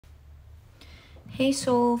Hey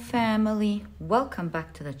soul family, welcome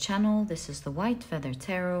back to the channel. This is the White Feather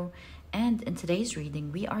Tarot, and in today's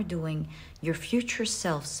reading we are doing your future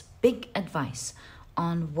self's big advice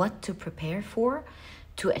on what to prepare for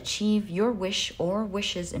to achieve your wish or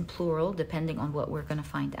wishes in plural, depending on what we're going to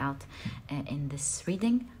find out in this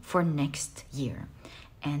reading for next year.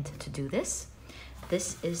 And to do this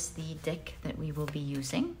is the deck that we will be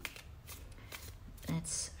using.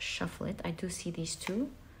 Let's shuffle it. I do see these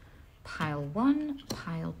two. Pile 1,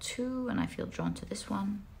 pile 2, and I feel drawn to this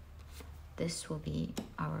one. This will be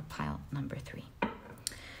our pile number 3.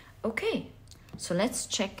 Okay, so let's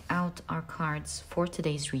check out our cards for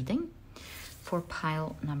today's reading. For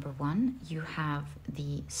pile number 1, you have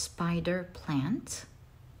the spider plant,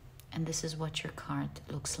 and this is what your card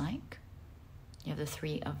looks like. You have the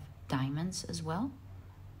 3 of diamonds as well.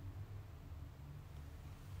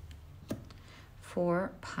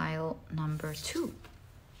 For pile number 2,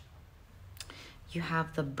 you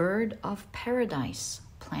have the bird of paradise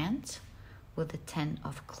plant with the 10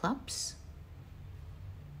 of clubs.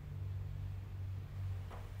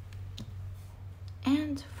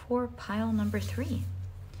 And for pile number 3,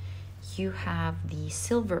 you have the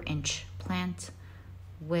silver inch plant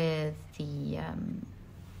with the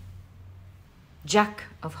jack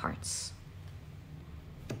of hearts.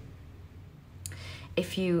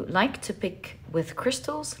 If you like to pick with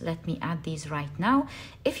crystals, let me add these right now.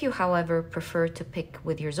 If you, however, prefer to pick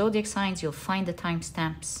with your zodiac signs, you'll find the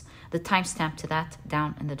timestamp to that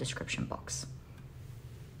down in the description box.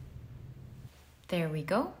 There we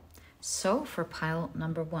go. So for pile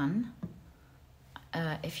number 1,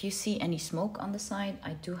 if you see any smoke on the side,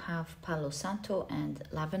 I do have Palo Santo and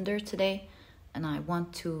lavender today, and I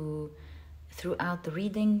want to, throughout the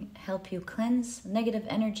reading, help you cleanse negative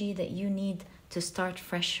energy that you need to start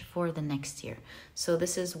fresh for the next year. So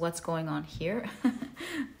this is what's going on here.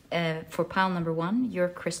 For pile number 1, your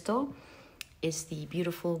crystal is the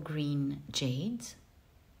beautiful green jade.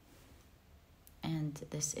 And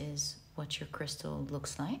this is what your crystal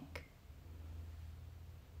looks like.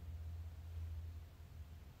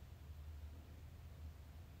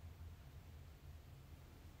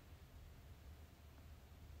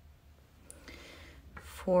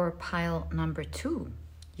 For pile number 2,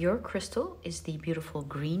 your crystal is the beautiful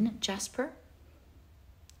green Jasper,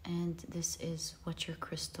 and this is what your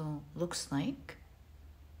crystal looks like.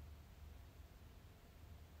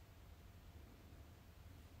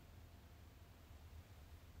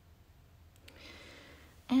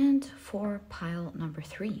 And for pile number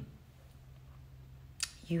 3,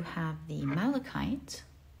 you have the Malakite,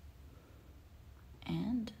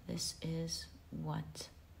 and this is what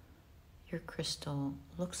your crystal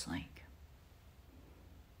looks like.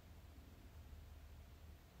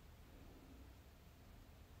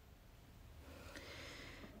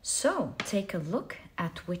 So take a look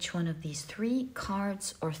at which one of these 3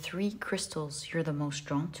 cards or 3 crystals you're the most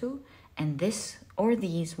drawn to, and this or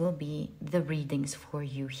these will be the readings for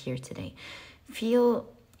you here today. Feel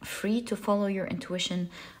free to follow your intuition.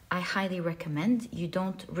 I highly recommend you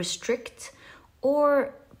don't restrict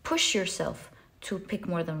or push yourself to pick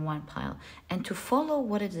more than one pile and to follow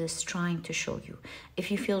what it is trying to show you. If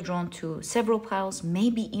you feel drawn to several piles,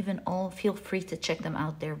 maybe even all, feel free to check them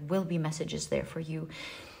out. There will be messages there for you.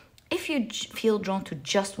 If you feel drawn to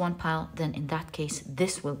just one pile, then in that case,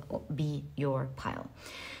 this will be your pile.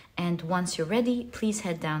 And once you're ready, please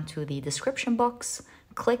head down to the description box,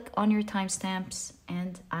 click on your timestamps,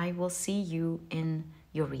 and I will see you in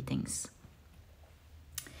your readings.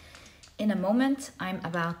 In a moment, I'm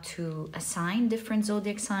about to assign different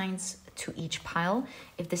zodiac signs to each pile.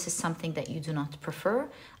 If this is something that you do not prefer,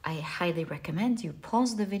 I highly recommend you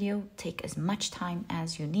pause the video, take as much time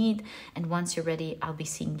as you need, and once you're ready, I'll be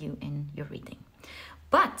seeing you in your reading.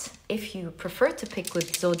 But if you prefer to pick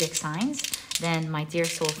with zodiac signs, then my dear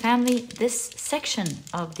soul family, this section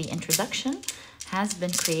of the introduction has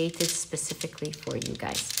been created specifically for you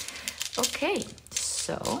guys. Okay,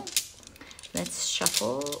 so let's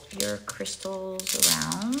shuffle your crystals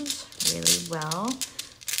around really well.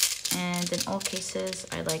 And in all cases,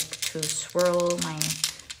 I like to swirl my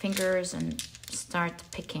fingers and start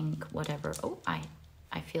picking whatever. Oh,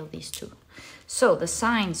 I feel these two. So the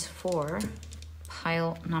signs for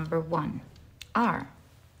pile number 1 are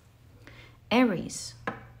Aries,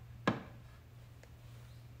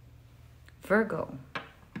 Virgo.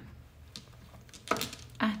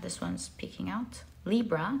 This one's peeking out.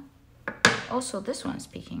 Libra. Also, this one's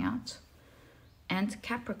peeking out. And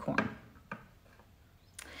Capricorn.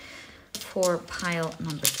 For pile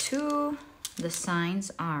number 2, the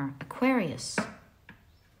signs are Aquarius,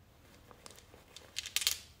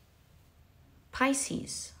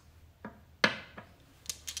 Pisces,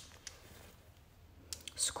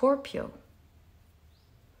 Scorpio.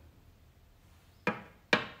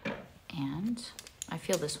 And I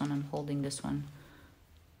feel this one, I'm holding this one.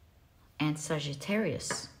 And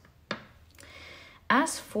Sagittarius.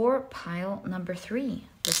 As for pile number 3,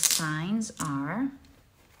 the signs are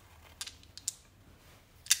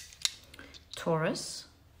Taurus,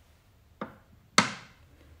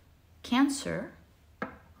 Cancer. How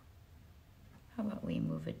about we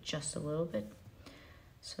move it just a little bit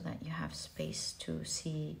so that you have space to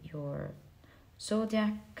see your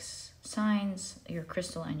zodiac signs, your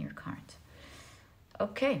crystal, and your card.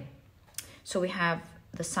 Okay, so we have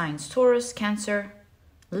the signs Taurus, Cancer,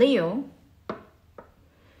 Leo,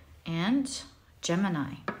 and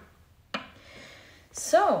Gemini.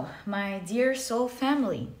 So, my dear soul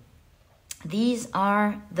family, these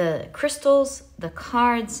are the crystals, the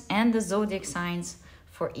cards, and the zodiac signs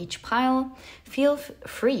for each pile. Feel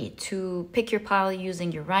free to pick your pile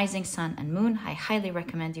using your rising sun and moon. I highly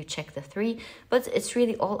recommend you check the 3, but it's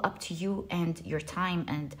really all up to you and your time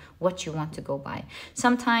and what you want to go by.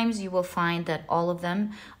 Sometimes you will find that all of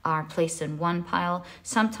them are placed in one pile.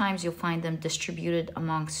 Sometimes you'll find them distributed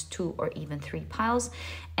amongst 2 or even 3 piles.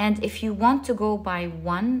 And if you want to go by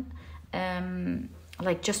one,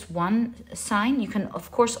 like just one sign, you can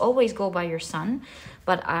of course always go by your sun,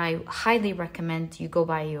 but I highly recommend you go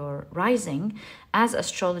by your rising. As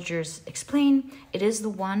astrologers explain, it is the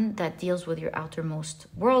one that deals with your outermost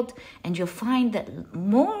world, and you'll find that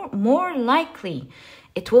more likely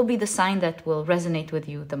it will be the sign that will resonate with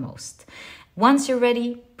you the most. Once you're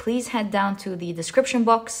ready, please head down to the description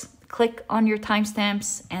box, click on your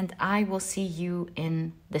timestamps, and I will see you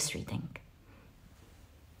in this reading.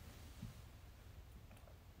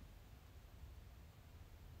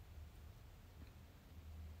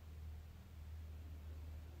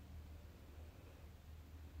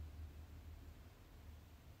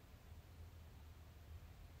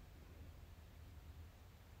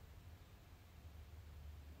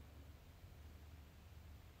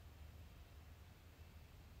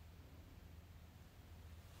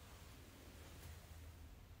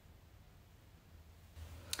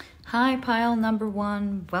 Hi, pile number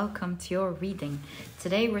 1. Welcome to your reading.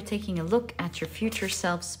 Today we're taking a look at your future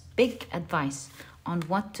self's big advice on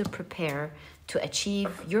what to prepare to achieve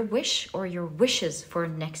your wish or your wishes for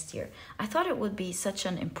next year. I thought it would be such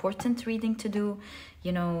an important reading to do.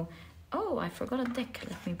 You know, oh, I forgot a deck.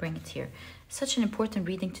 Let me bring it here. Such an important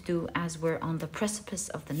reading to do as we're on the precipice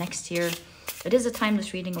of the next year. It is a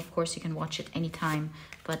timeless reading, of course. You can watch it anytime,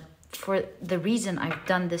 but for the reason I've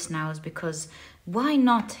done this now is because why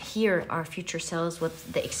not hear our future selves, what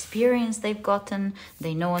the experience they've gotten,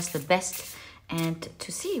 they know us the best, and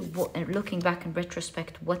to see, looking back in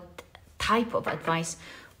retrospect, what type of advice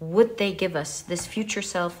would they give us, this future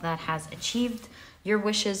self that has achieved your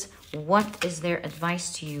wishes. What is their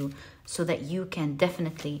advice to you so that you can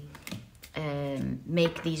definitely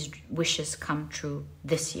make these wishes come true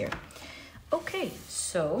this year? Okay,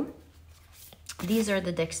 so these are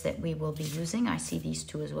the decks that we will be using. I see these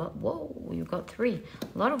 2 as well. Whoa, you got 3.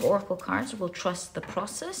 A lot of oracle cards. We'll trust the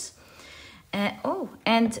process.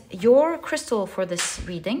 And your crystal for this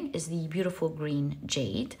reading is the beautiful green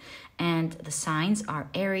Jade. And the signs are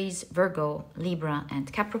Aries, Virgo, Libra,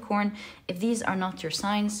 and Capricorn. If these are not your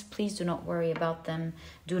signs, please do not worry about them.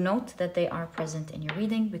 Do note that they are present in your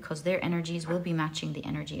reading because their energies will be matching the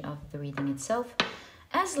energy of the reading itself.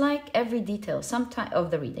 As like every detail sometimes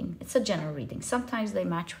of the reading, it's a general reading. Sometimes they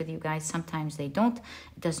match with you guys, sometimes they don't.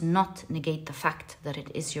 It does not negate the fact that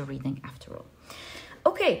it is your reading after all.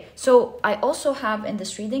 Okay, so I also have in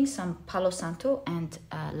this reading some Palo Santo and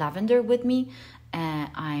lavender with me.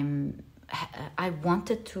 I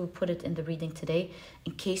wanted to put it in the reading today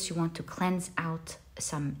in case you want to cleanse out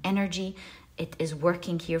some energy. It is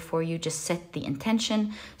working here for you. Just set the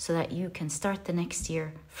intention so that you can start the next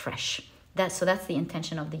year fresh. So that's the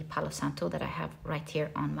intention of the Palo Santo that I have right here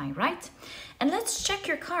on my right. And let's check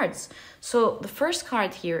your cards. So the first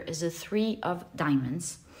card here is a 3 of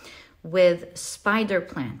diamonds with spider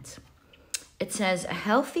plant. It says a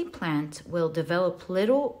healthy plant will develop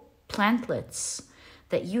little plantlets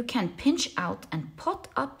that you can pinch out and pot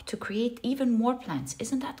up to create even more plants.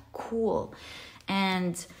 Isn't that cool?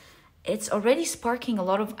 And it's already sparking a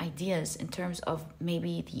lot of ideas in terms of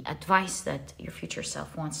maybe the advice that your future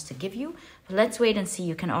self wants to give you. But let's wait and see.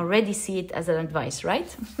 You can already see it as an advice,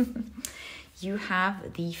 right? You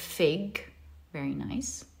have the fig. Very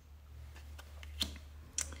nice.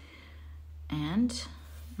 And,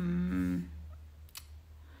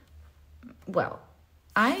 well,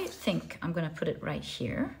 I think I'm going to put it right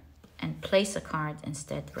here and place a card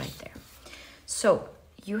instead right there. So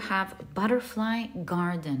you have butterfly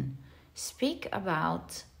garden. speak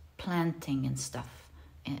about planting and stuff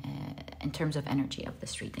in terms of energy of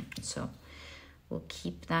this reading. So we'll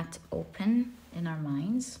keep that open in our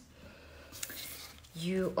minds.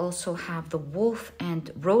 You also have the wolf and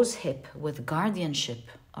rosehip with guardianship.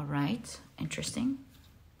 All right, interesting.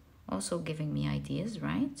 Also giving me ideas,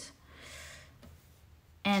 right?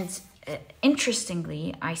 And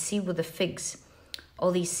interestingly, I see with the figs,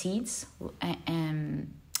 all these seeds,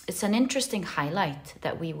 it's an interesting highlight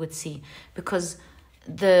that we would see, because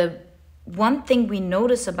the one thing we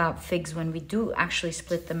notice about figs when we do actually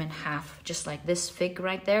split them in half, just like this fig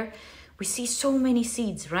right there, we see so many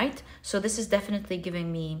seeds, right? So this is definitely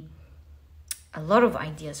giving me a lot of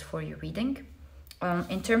ideas for your reading.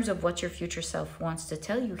 In terms of what your future self wants to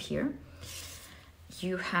tell you here,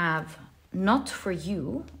 you have not for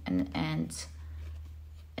you and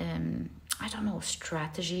I don't know,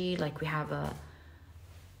 strategy, like we have a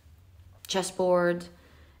chessboard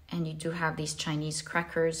and you do have these Chinese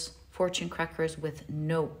crackers, fortune crackers with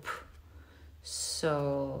nope.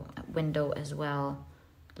 So a window as well,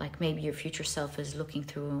 like maybe your future self is looking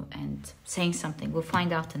through and saying something. We'll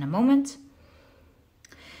find out in a moment.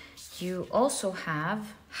 You also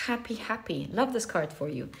have happy. Love this card for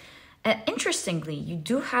you. Interestingly, you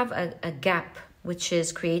do have a gap, which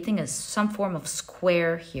is creating some form of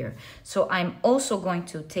square here. So I'm also going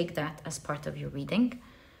to take that as part of your reading.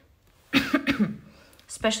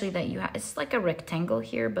 Especially that you have, it's like a rectangle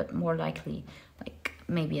here, but more likely like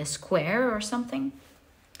maybe a square or something.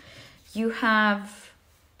 You have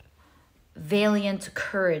valiant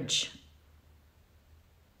courage.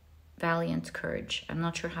 Valiant courage. I'm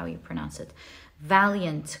not sure how you pronounce it.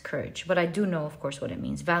 Valiant courage. But I do know, of course, what it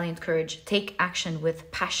means. Valiant courage. Take action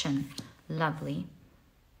with passion. Lovely.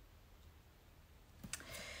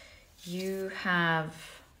 You have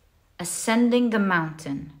ascending the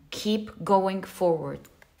mountain. Keep going forward.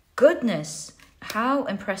 Goodness. How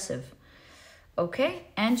impressive. Okay.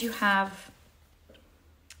 And you have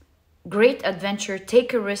great adventure.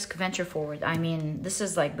 Take a risk. Venture forward. I mean, this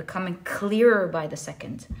is like becoming clearer by the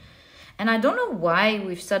second. And I don't know why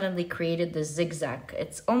we've suddenly created this zigzag.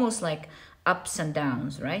 It's almost like ups and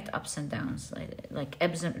downs, right? Ups and downs, like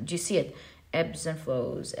ebbs and, do you see it? Ebbs and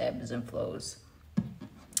flows, ebbs and flows.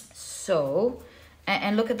 So,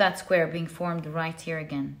 and look at that square being formed right here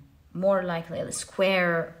again. More likely a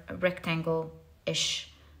square,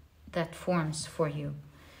 rectangle-ish that forms for you.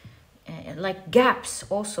 Like gaps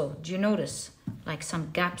also, do you notice? Like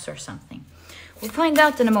some gaps or something. We'll find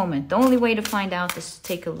out in a moment. The only way to find out is to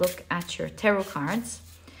take a look at your tarot cards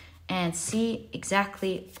and see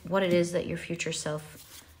exactly what it is that your future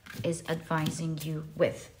self is advising you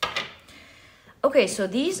with. Okay, so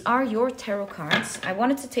these are your tarot cards. I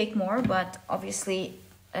wanted to take more, but obviously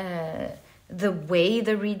the way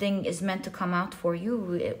the reading is meant to come out for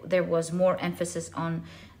you, there was more emphasis on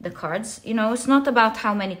the cards. You know, it's not about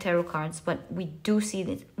how many tarot cards, but we do see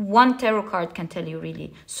that one tarot card can tell you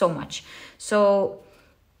really so much. So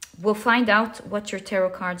we'll find out what your tarot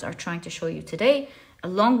cards are trying to show you today,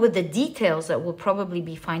 along with the details that we'll probably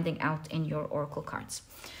be finding out in your oracle cards.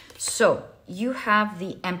 So you have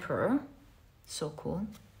the Emperor. So cool.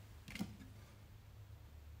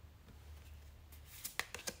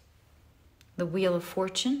 The Wheel of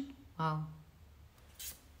Fortune. Wow.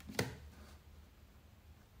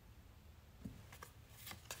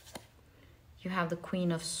 You have the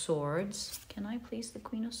Queen of Swords. Can I place the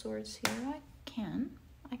Queen of Swords here? I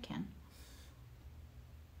can.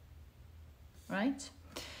 Right?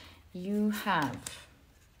 You have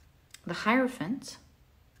the Hierophant.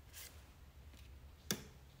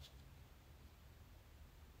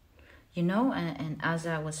 You know, and as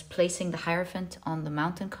I was placing the Hierophant on the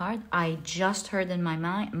mountain card, I just heard in my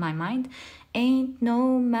mind, ain't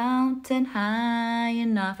no mountain high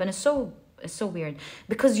enough. And it's so weird,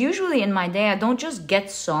 because usually in my day, I don't just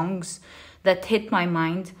get songs that hit my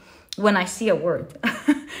mind when I see a word.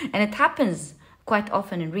 And it happens quite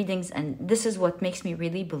often in readings, and this is what makes me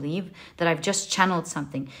really believe that I've just channeled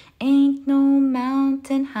something. Ain't no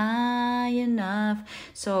mountain high enough.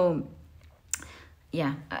 So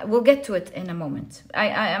yeah, we'll get to it in a moment.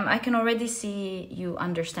 I can already see you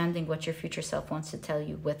understanding what your future self wants to tell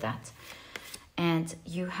you with that. And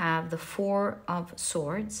you have the Four of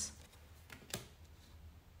Swords.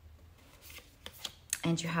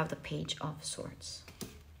 And you have the Page of Swords.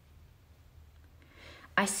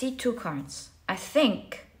 I see two cards. I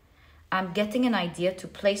think I'm getting an idea to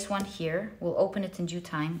place one here. We'll open it in due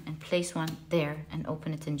time, and place one there and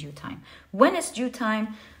open it in due time. When it's due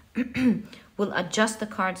time, we'll adjust the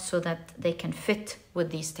cards so that they can fit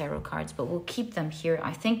with these tarot cards, but we'll keep them here.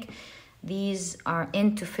 I think These are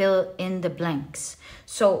in to fill in the blanks.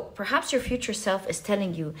 So perhaps your future self is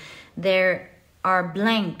telling you there are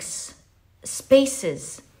blanks,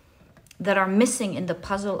 spaces that are missing in the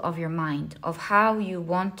puzzle of your mind of how you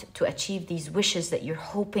want to achieve these wishes that you're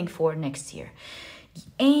hoping for next year.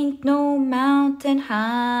 Ain't no mountain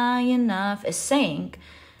high enough is saying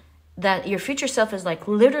that your future self is like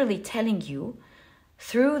literally telling you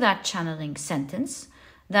through that channeling sentence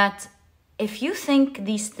that if you think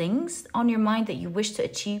these things on your mind that you wish to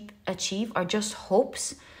achieve are just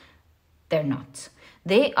hopes, they're not.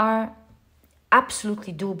 They are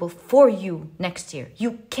absolutely doable for you next year.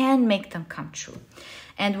 You can make them come true.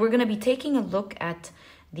 And we're going to be taking a look at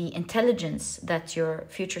the intelligence that your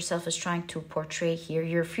future self is trying to portray here.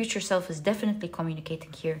 Your future self is definitely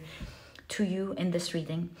communicating here to you in this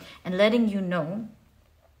reading and letting you know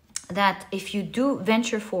that if you do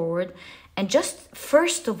venture forward and just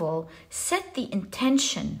first of all set the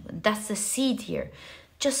intention, that's the seed here,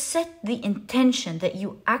 just set the intention that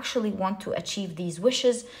you actually want to achieve these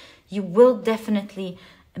wishes, you will definitely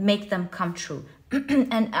make them come true.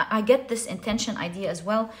 And I get this intention idea as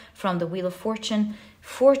well from the Wheel of Fortune.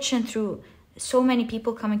 Fortune through so many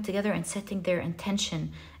people coming together and setting their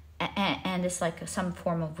intention. And it's like some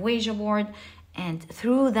form of Ouija board. And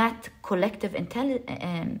through that collective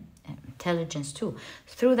intelligence too,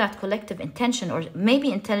 through that collective intention, or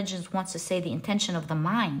maybe intelligence wants to say the intention of the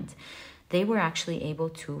mind, they were actually able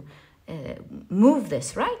to move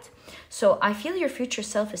this, right? So I feel your future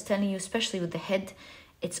self is telling you, especially with the head,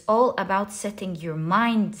 it's all about setting your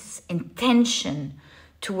mind's intention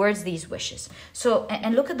towards these wishes. So,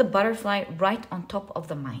 and look at the butterfly right on top of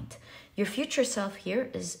the mind. Your future self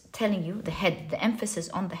here is telling you, the head, the emphasis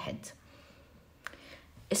on the head,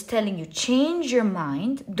 is telling you, change your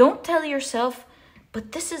mind. Don't tell yourself,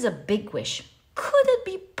 but this is a big wish. Could it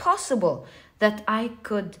be possible that I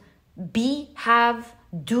could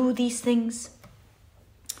do these things?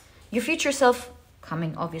 Your future self,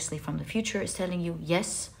 coming obviously from the future, is telling you,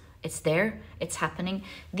 yes, it's there, it's happening.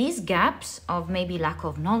 These gaps of maybe lack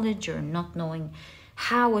of knowledge or not knowing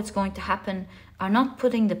how it's going to happen are not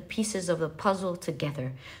putting the pieces of the puzzle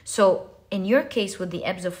together. So in your case with the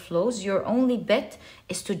ebbs of flows, your only bet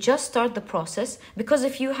is to just start the process, because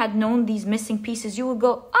if you had known these missing pieces, you would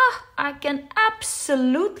go, I can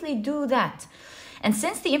absolutely do that. And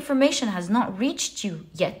since the information has not reached you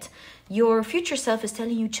yet, your future self is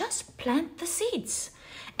telling you, just plant the seeds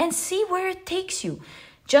and see where it takes you.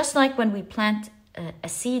 Just like when we plant a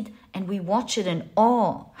seed and we watch it in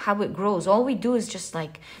awe, how it grows. All we do is just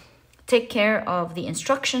like take care of the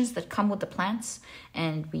instructions that come with the plants,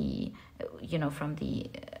 and we, from the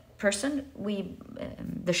person,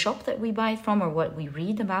 the shop that we buy it from, or what we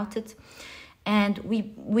read about it. And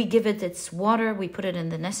we give it its water, we put it in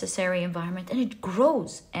the necessary environment, and it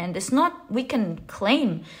grows. And it's not, we can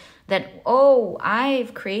claim that,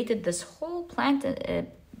 I've created this whole plant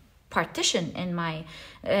partition in my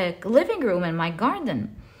living room, in my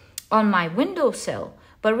garden, on my windowsill.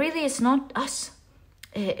 But really, it's not us.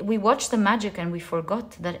 We watch the magic and we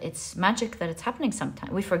forgot that it's magic that it's happening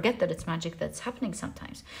sometimes. We forget that it's magic that's happening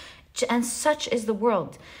sometimes. And such is the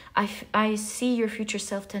world. I see your future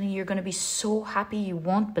self telling you, you're going to be so happy you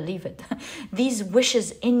won't believe it. These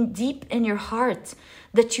wishes deep in your heart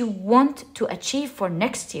that you want to achieve for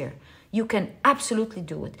next year, you can absolutely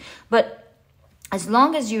do it. But as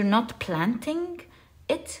long as you're not planting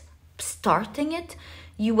it, starting it,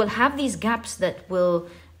 you will have these gaps that will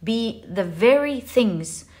be the very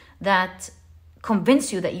things that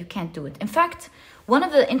convince you that you can't do it. In fact, one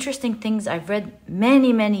of the interesting things I've read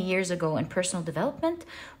many, many years ago in personal development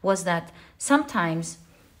was that sometimes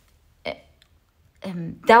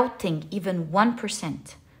doubting even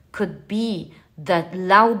 1% could be the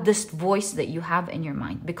loudest voice that you have in your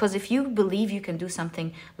mind. Because if you believe you can do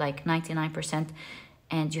something like 99%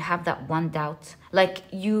 and you have that one doubt, like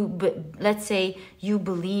let's say you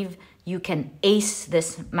believe you can ace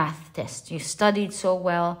this math test. You studied so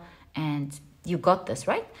well and you got this,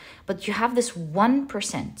 right? But you have this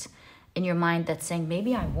 1% in your mind that's saying,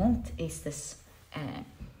 maybe I won't ace this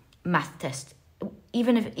math test.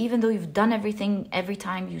 Even though you've done everything, every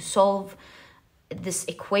time you solve this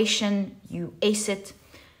equation, you ace it,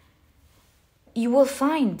 you will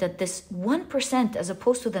find that this 1%, as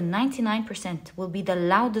opposed to the 99%, will be the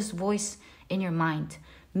loudest voice in your mind,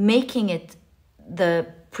 making it the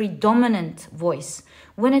predominant voice,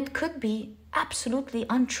 when it could be absolutely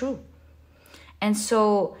untrue. And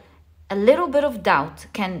so a little bit of doubt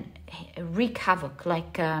can wreak havoc.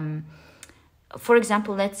 Like for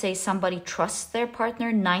example, let's say somebody trusts their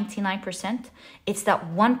partner 99%. It's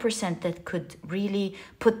that 1% that could really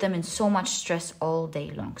put them in so much stress all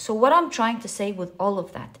day long. So what I'm trying to say with all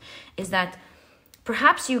of that is that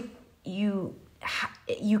perhaps you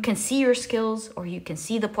can see your skills, or you can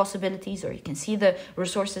see the possibilities, or you can see the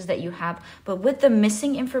resources that you have, but with the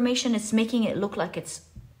missing information, it's making it look like it's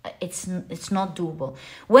not doable,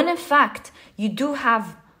 when in fact you do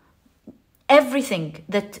have everything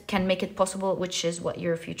that can make it possible, which is what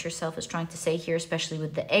your future self is trying to say here, especially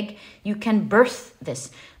with the egg. You can birth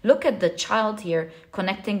this. Look at the child here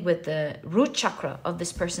connecting with the root chakra of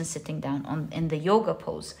this person sitting down in the yoga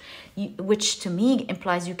pose, which to me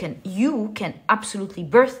implies you can absolutely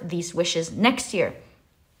birth these wishes next year.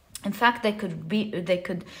 In fact, they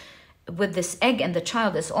could with this egg and the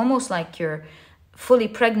child, it's almost like you're fully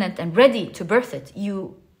pregnant and ready to birth it.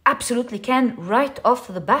 You absolutely can right off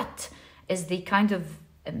the bat, is the kind of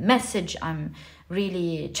message I'm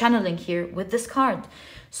really channeling here with this card.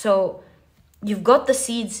 So you've got the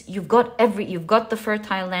seeds, you've got the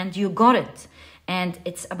fertile land, you got it. And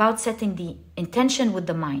it's about setting the intention with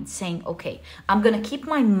the mind, saying, okay, I'm going to keep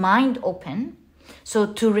my mind open.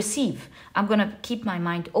 So to receive, I'm going to keep my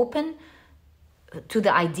mind open to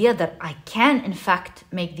the idea that I can, in fact,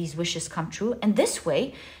 make these wishes come true. And this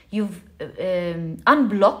way, you've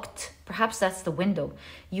unblocked, perhaps that's the window,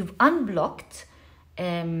 you've unblocked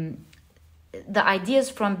the ideas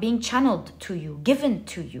from being channeled to you, given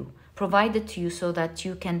to you, provided to you, so that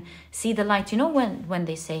you can see the light. You know when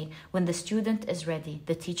they say, when the student is ready,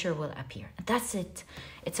 the teacher will appear. That's it.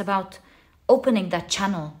 It's about opening that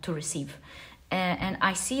channel to receive. And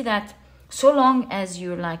I see that so long as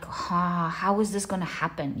you're like, how is this going to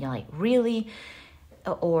happen? You're like, really?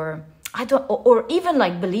 Or even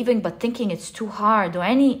like believing but thinking it's too hard, or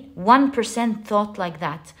any 1% thought like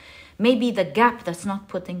that, maybe the gap that's not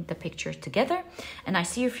putting the picture together. And I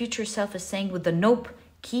see your future self as saying with the nope,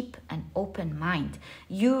 keep an open mind.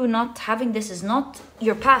 You not having this is not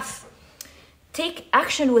your path. Take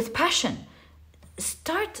action with passion.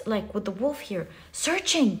 Start like with the wolf here,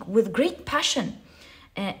 searching with great passion,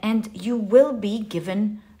 and you will be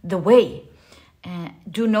given the way.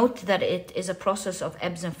 Do note that it is a process of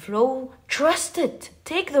ebbs and flow. Trust it.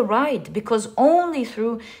 Take the ride, because only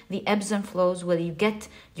through the ebbs and flows will you get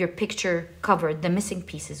your picture covered, the missing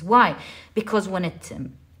pieces. Why? Because when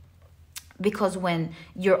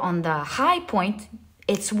you're on the high point,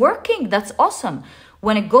 it's working. That's awesome.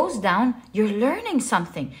 When it goes down, you're learning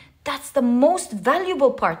something. That's the most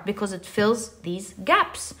valuable part, because it fills these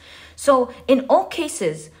gaps. So in all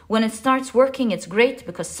cases, when it starts working, it's great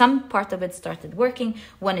because some part of it started working.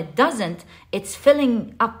 When it doesn't, it's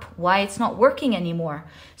filling up why it's not working anymore,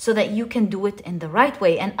 so that you can do it in the right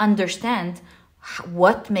way and understand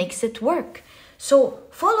what makes it work. So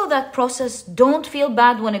follow that process. Don't feel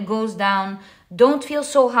bad when it goes down. Don't feel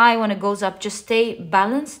so high when it goes up. Just stay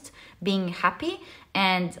balanced, being happy,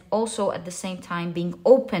 and also at the same time being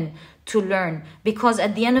open to learn. Because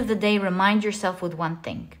at the end of the day, remind yourself with one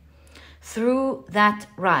thing. Through that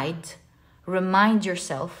ride, remind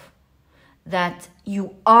yourself that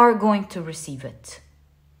you are going to receive it.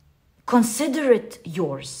 Consider it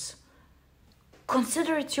yours.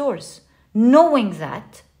 Consider it yours. Knowing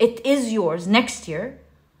that it is yours next year,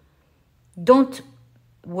 don't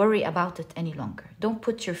worry about it any longer. Don't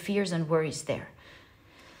put your fears and worries there.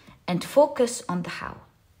 And focus on the how.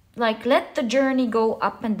 Like, let the journey go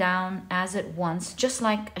up and down as it wants, just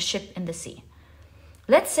like a ship in the sea.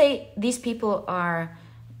 Let's say these people are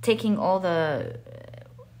taking all the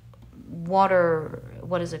water,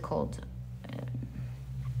 what is it called?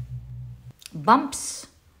 Bumps.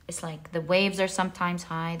 It's like the waves are sometimes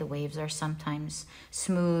high, the waves are sometimes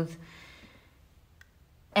smooth.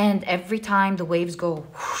 And every time the waves go,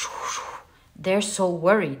 they're so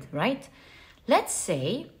worried, right? Let's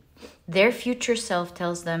say their future self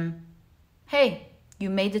tells them, hey, you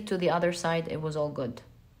made it to the other side, it was all good.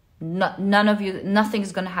 None of you,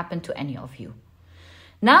 nothing's going to happen to any of you.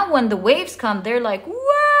 Now when the waves come, they're like,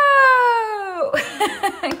 whoa!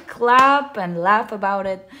 Clap and laugh about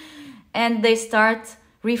it. And they start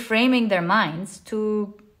reframing their minds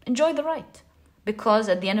to enjoy the ride. Because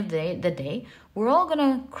at the end of the day, we're all going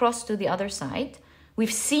to cross to the other side.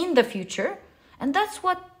 We've seen the future. And that's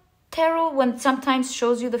what tarot, when it sometimes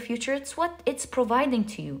shows you the future, it's what it's providing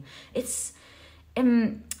to you. It's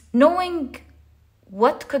knowing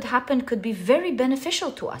what could happen could be very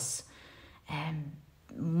beneficial to us.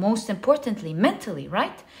 Most importantly, mentally,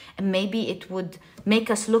 right? And maybe it would make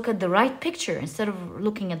us look at the right picture instead of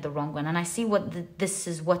looking at the wrong one. And I see this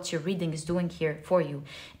is what your reading is doing here for you.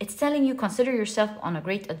 It's telling you, consider yourself on a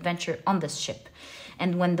great adventure on this ship.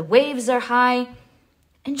 And when the waves are high,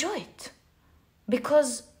 enjoy it.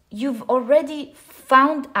 Because you've already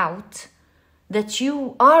found out that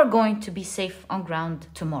you are going to be safe on ground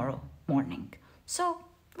tomorrow morning. So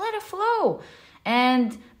let it flow.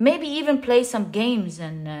 And maybe even play some games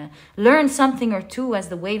and learn something or two as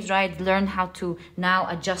the waves ride. Learn how to now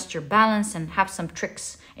adjust your balance and have some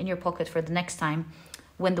tricks in your pocket for the next time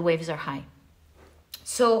when the waves are high.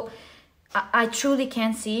 So I truly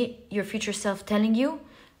can see your future self telling you,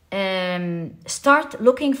 start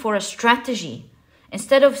looking for a strategy.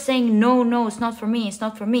 Instead of saying, no, it's not for me, it's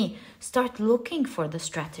not for me. Start looking for the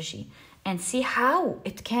strategy and see how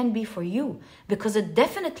it can be for you, because it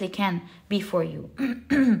definitely can be for you.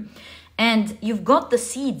 And you've got the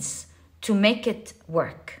seeds to make it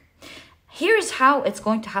work. Here's how it's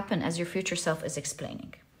going to happen, as your future self is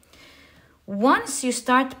explaining. Once you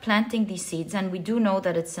start planting these seeds, and we do know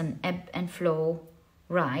that it's an ebb and flow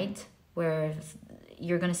ride, where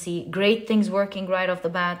you're going to see great things working right off the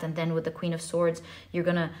bat, and then with the Queen of Swords, you're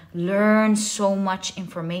going to learn so much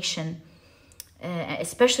information.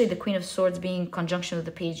 Especially the Queen of Swords being in conjunction with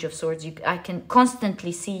the Page of Swords. I can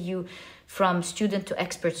constantly see you from student to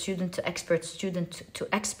expert, student to expert, student to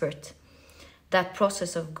expert. That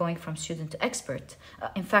process of going from student to expert.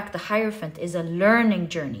 In fact, the Hierophant is a learning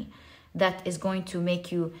journey that is going to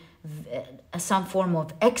make you some form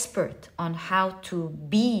of expert on how to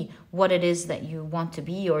be what it is that you want to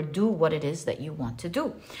be, or do what it is that you want to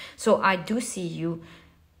do. So I do see you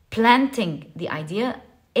planting the idea,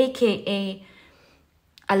 aka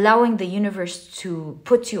allowing the universe to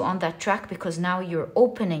put you on that track, because now you're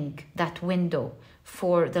opening that window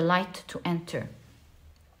for the light to enter.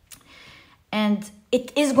 And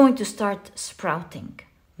it is going to start sprouting.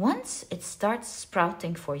 Once it starts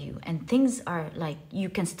sprouting for you and things are like, you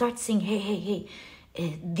can start seeing, hey,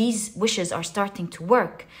 these wishes are starting to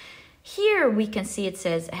work. Here we can see it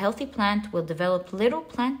says, a healthy plant will develop little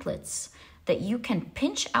plantlets that you can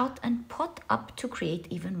pinch out and pot up to create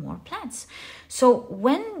even more plants. So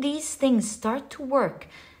when these things start to work,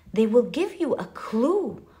 they will give you a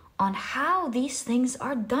clue on how these things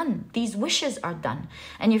are done, these wishes are done.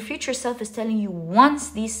 And your future self is telling you, once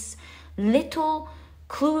these little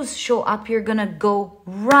clues show up, you're gonna go,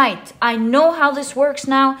 right, I know how this works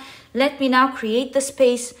now. Let me now create the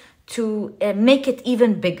space to make it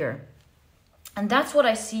even bigger. And that's what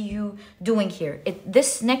I see you doing here.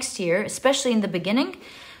 This next year, especially in the beginning,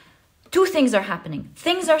 two things are happening.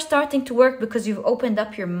 Things are starting to work because you've opened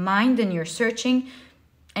up your mind and you're searching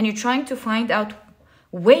and you're trying to find out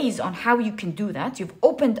ways on how you can do that. You've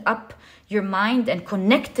opened up your mind and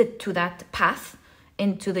connected to that path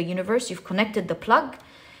into the universe. You've connected the plug.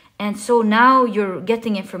 And so now you're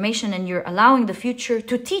getting information and you're allowing the future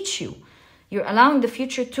to teach you. You're allowing the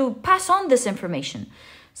future to pass on this information.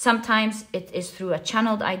 Sometimes it is through a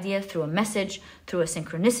channeled idea, through a message, through a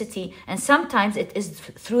synchronicity, and sometimes it is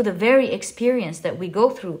through the very experience that we go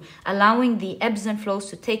through, allowing the ebbs and flows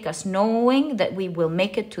to take us, knowing that we will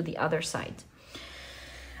make it to the other side.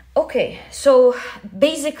 Okay, so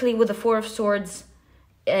basically with the Four of Swords,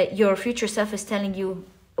 your future self is telling you,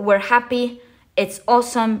 we're happy, it's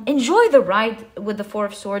awesome, enjoy the ride with the Four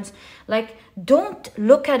of Swords. Like, don't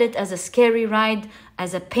look at it as a scary ride,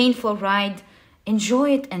 as a painful ride. Enjoy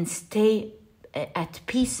it and stay at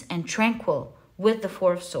peace and tranquil with the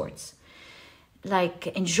Four of Swords. Like,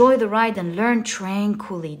 enjoy the ride and learn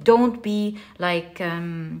tranquilly. Don't be like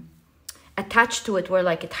attached to it where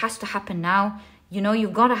like it has to happen now. You know,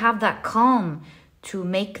 you've got to have that calm to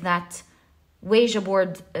make that Ouija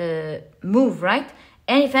board move, right?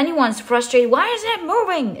 And if anyone's frustrated, why is it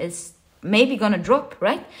moving? It's maybe going to drop,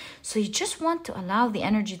 right? So you just want to allow the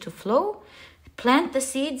energy to flow, plant the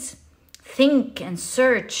seeds, think and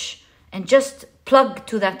search and just plug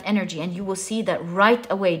to that energy, and you will see that right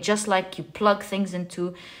away, just like you plug things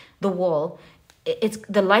into the wall,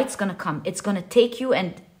 the light's gonna come. It's gonna take you,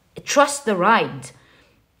 and trust the ride.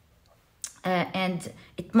 And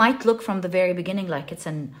it might look from the very beginning like it's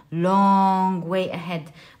a long way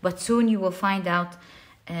ahead, but soon you will find out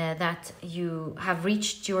that you have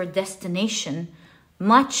reached your destination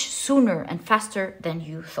much sooner and faster than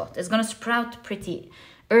you thought. It's gonna sprout pretty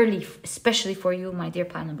early, especially for you, my dear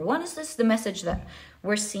pile number one. Is this the message that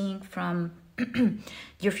we're seeing from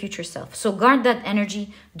your future self? So guard that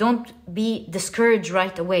energy. Don't be discouraged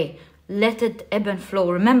right away. Let it ebb and flow.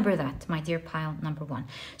 Remember that, my dear pile number one.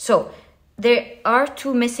 So there are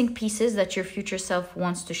two missing pieces that your future self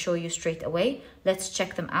wants to show you straight away. Let's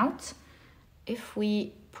check them out. If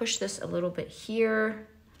we push this a little bit here,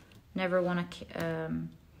 never want to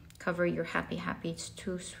cover your happy. It's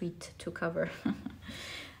too sweet to cover.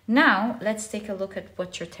 Now, let's take a look at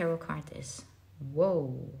what your tarot card is.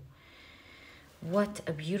 Whoa. What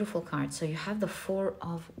a beautiful card. So you have the Four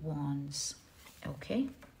of Wands. Okay.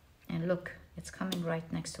 And look, it's coming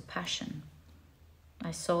right next to Passion.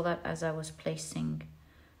 I saw that as I was placing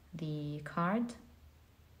the card.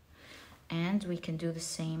 And we can do the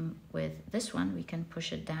same with this one. We can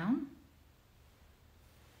push it down.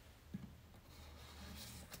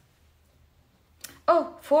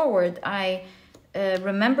 Oh, forward. I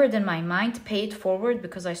remembered in my mind paid forward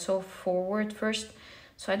because I saw forward first.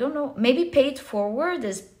 So I don't know. Maybe paid forward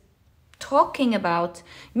is talking about,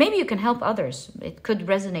 maybe you can help others. It could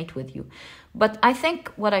resonate with you. But I think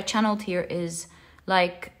what I channeled here is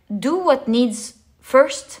like, do what needs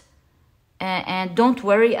first. And don't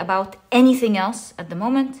worry about anything else at the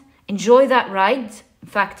moment. Enjoy that ride. In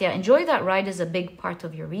fact, yeah, enjoy that ride is a big part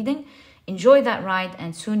of your reading. Enjoy that ride,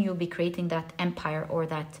 and soon you'll be creating that empire or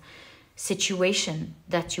that situation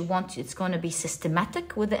that you want. It's going to be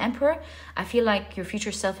systematic with the Emperor. I feel like your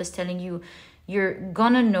future self is telling you you're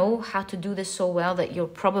going to know how to do this so well that you're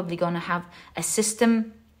probably going to have a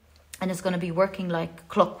system, and it's going to be working like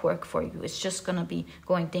clockwork for you. It's just going to be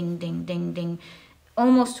going ding, ding, ding, ding,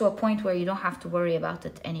 almost to a point where you don't have to worry about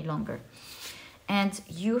it any longer. And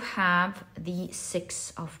you have the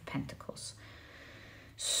Six of Pentacles.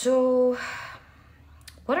 So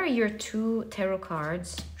what are your two tarot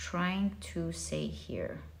cards trying to say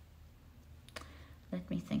here? Let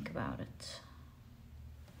me think about it.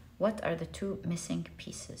 What are the two missing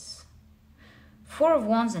pieces? Four of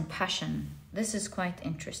Wands and Passion. This is quite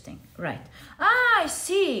interesting. Right. Ah, I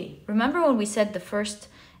see. Remember when we said the first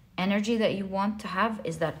energy that you want to have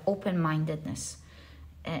is that open-mindedness.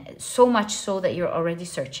 So much so that you're already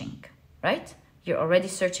searching, right? You're already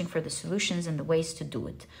searching for the solutions and the ways to do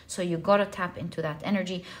it. So you got to tap into that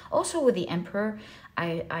energy. Also with the Emperor,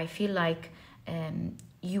 I feel like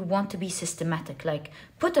you want to be systematic. Like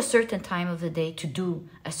put a certain time of the day to do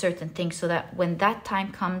a certain thing so that when that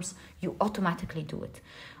time comes, you automatically do it.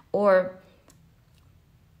 Or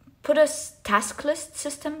put a task list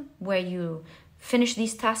system where you finish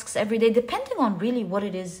these tasks every day, depending on really what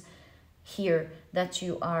it is here that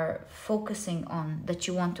you are focusing on, that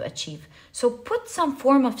you want to achieve. So put some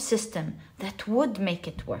form of system that would make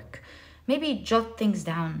it work. Maybe jot things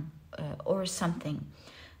down or something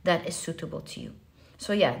that is suitable to you.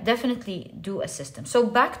 So yeah, definitely do a system. So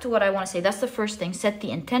back to what I want to say. That's the first thing. Set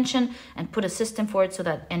the intention and put a system for it so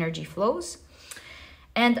that energy flows.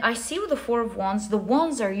 And I see with the Four of Wands, the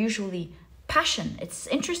wands are usually passion. It's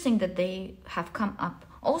interesting that they have come up.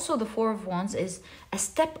 Also, the Four of Wands is a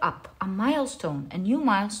step up, a milestone, a new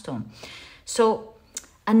milestone. So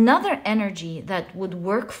another energy that would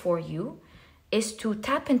work for you is to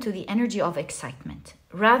tap into the energy of excitement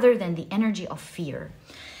rather than the energy of fear.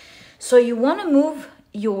 So you want to move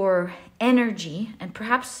your energy, and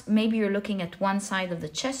perhaps maybe you're looking at one side of the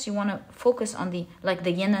chest. You want to focus on the, like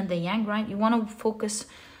the yin and the yang, right? You want to focus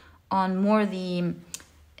on more the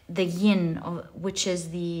yin, which is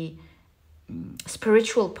the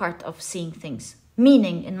spiritual part of seeing things.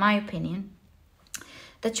 Meaning, in my opinion,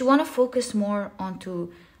 that you want to focus more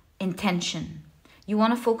onto intention. You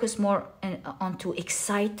want to focus more onto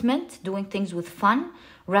excitement, doing things with fun,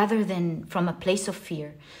 rather than from a place of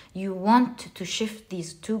fear. You want to shift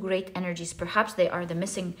these two great energies. Perhaps they are the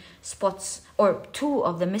missing spots, or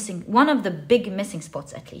one of the big missing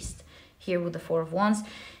spots at least. Here with the Four of Wands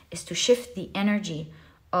is to shift the energy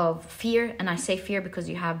of fear. And I say fear because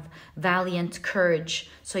you have valiant courage.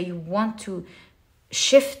 So you want to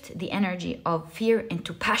shift the energy of fear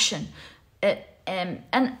into passion.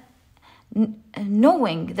 And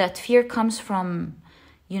knowing that fear comes from,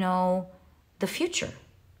 the future,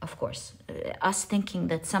 of course. Us thinking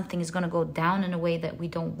that something is going to go down in a way that we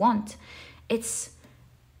don't want. It's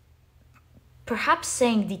perhaps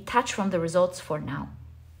saying detach from the results for now.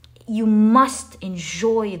 You must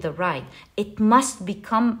enjoy the ride. It must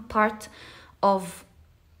become part of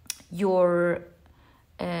your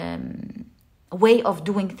way of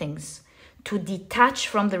doing things. To detach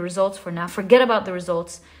from the results for now. Forget about the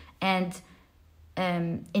results and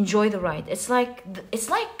enjoy the ride. It's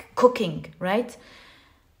like cooking, right?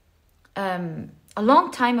 A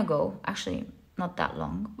long time ago, actually not that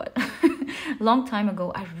long, but a long time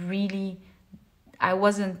ago, I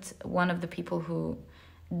wasn't one of the people who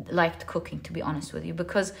liked cooking, to be honest with you,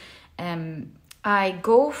 because I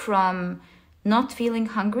go from not feeling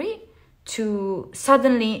hungry to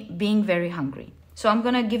suddenly being very hungry. So I'm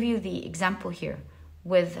going to give you the example here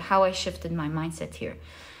with how I shifted my mindset here.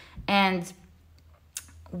 And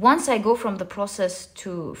once I go from the process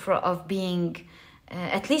of being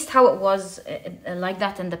at least how it was like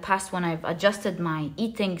that in the past, when I've adjusted my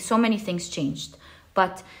eating, so many things changed.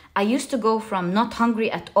 But I used to go from not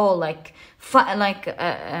hungry at all,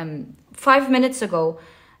 5 minutes ago,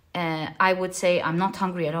 I would say I'm not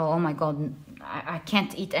hungry at all. Oh my God, I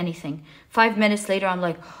can't eat anything. 5 minutes later, I'm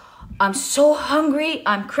like, I'm so hungry,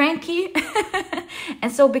 I'm cranky.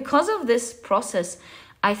 And so because of this process,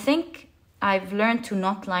 I think I've learned to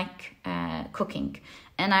not like cooking.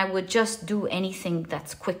 And I would just do anything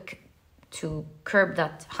that's quick to curb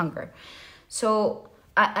that hunger. So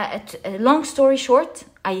long story short,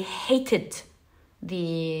 I hated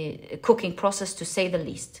the cooking process, to say the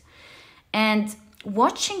least. And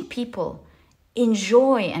watching people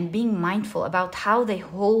enjoy and being mindful about how they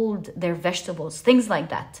hold their vegetables, things like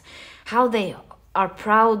that, how they are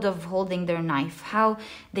proud of holding their knife, how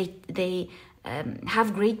they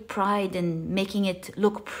have great pride in making it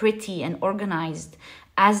look pretty and organized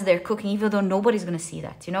as they're cooking, even though nobody's going to see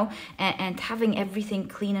that, and having everything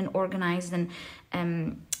clean and organized, and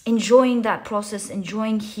enjoying that process,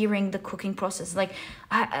 enjoying hearing the cooking process. Like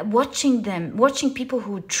watching people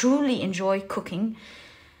who truly enjoy cooking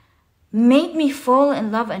made me fall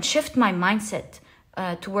in love and shift my mindset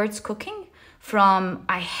towards cooking from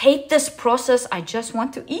I hate this process, I just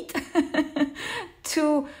want to eat,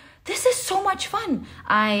 to this is so much fun.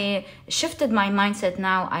 I shifted my mindset.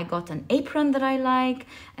 Now I got an apron that I like,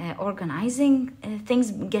 organizing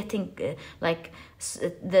things, getting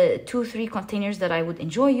the 2-3 containers that I would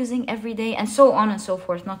enjoy using every day, and so on and so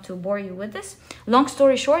forth. Not to bore you with this. Long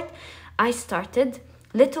story short, I started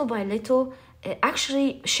little by little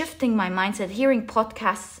actually shifting my mindset, hearing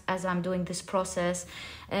podcasts as I'm doing this process,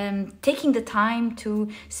 taking the time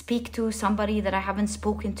to speak to somebody that I haven't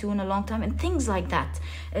spoken to in a long time, and things like that,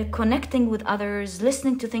 connecting with others,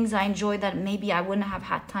 listening to things I enjoy that maybe I wouldn't have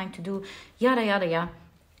had time to do, yada, yada, yada.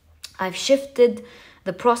 I've shifted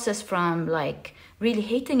the process from really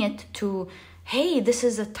hating it to, hey, this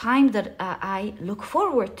is a time that I look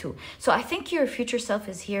forward to. So I think your future self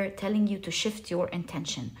is here telling you to shift your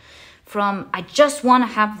intention from I just want to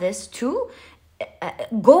have this to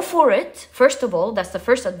go for it. First of all, that's the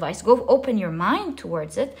first advice. Go open your mind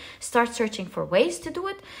towards it. Start searching for ways to do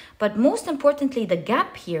it. But most importantly, the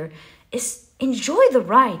gap here is enjoy the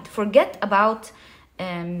ride. Forget about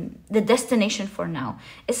the destination for now.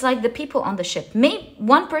 It's like the people on the ship. Maybe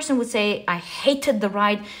one person would say, I hated the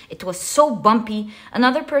ride. It was so bumpy.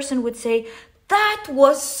 Another person would say, that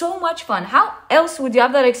was so much fun. How else would you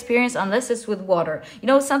have that experience unless it's with water?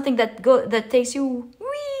 Something that takes you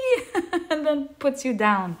wee and then puts you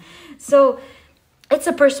down. So it's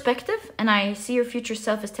a perspective, and I see your future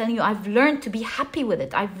self is telling you, I've learned to be happy with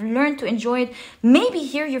it. I've learned to enjoy it. Maybe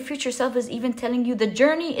here your future self is even telling you the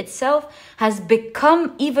journey itself has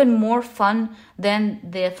become even more fun than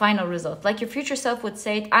the final result. Like your future self would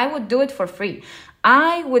say, I would do it for free.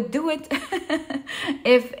 I would do it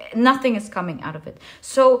if nothing is coming out of it.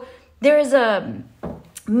 So there is a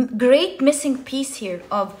great missing piece here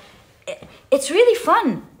of it's really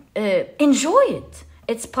fun. Enjoy it.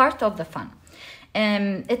 It's part of the fun.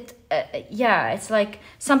 It's like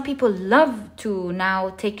some people love to now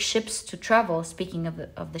take ships to travel. Speaking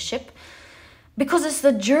of the ship, because it's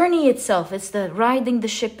the journey itself, it's the riding the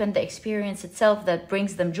ship and the experience itself that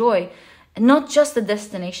brings them joy, and not just the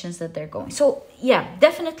destinations that they're going. So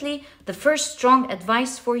definitely the first strong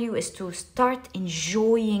advice for you is to start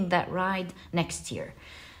enjoying that ride next year.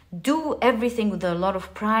 Do everything with a lot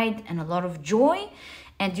of pride and a lot of joy,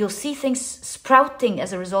 and you'll see things sprouting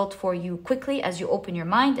as a result for you quickly as you open your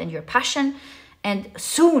mind and your passion. And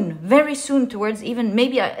soon, very soon, towards even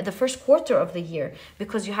maybe the first quarter of the year,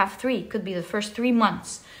 because you have 3, could be the first 3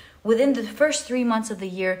 months. Within the first 3 months of the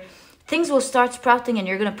year, things will start sprouting, and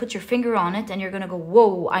you're going to put your finger on it, and you're going to go,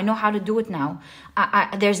 whoa, I know how to do it now.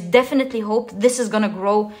 There's definitely hope. This is going to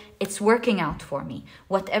grow. It's working out for me,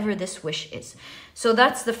 whatever this wish is. So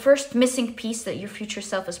that's the first missing piece that your future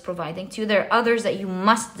self is providing to you. There are others that you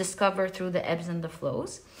must discover through the ebbs and the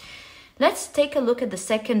flows. Let's take a look at the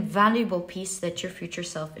second valuable piece that your future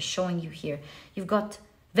self is showing you here. You've got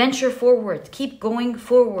venture forward, keep going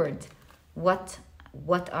forward. What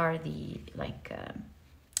are the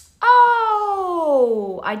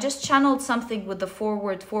I just channeled something with the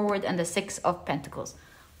forward, and the 6 of Pentacles.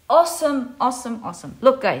 Awesome, awesome, awesome.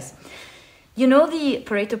 Look, guys, you know the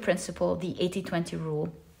Pareto principle, the 80-20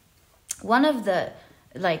 rule. One of the,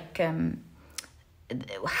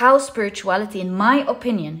 how spirituality, in my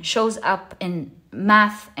opinion, shows up in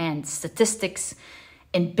math and statistics,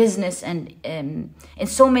 in business, and in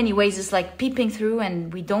so many ways, it's like peeping through,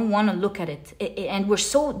 and we don't want to look at it, and we're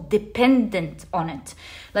so dependent on it.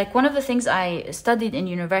 Like one of the things I studied in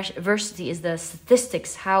university is the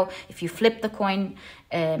statistics, how if you flip the coin,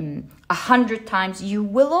 100 times, you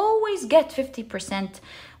will always get 50%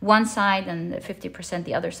 one side and 50%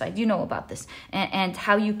 the other side. You know about this, and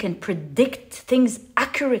how you can predict things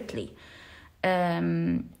accurately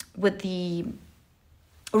with the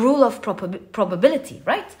rule of probability,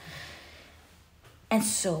 right? And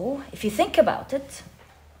so if you think about it,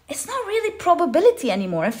 it's not really probability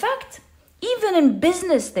anymore. In fact, even in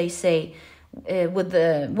business, they say, with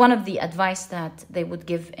one of the advice that they would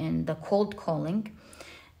give in the cold calling,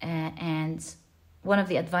 and one of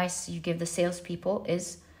the advice you give the salespeople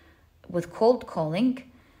is, with cold calling,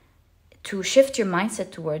 to shift your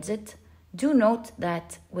mindset towards it. Do note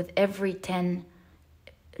that with every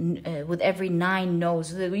 9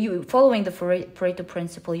 no's, you following the Pareto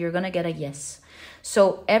principle, you're gonna get a yes.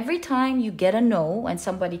 So every time you get a no and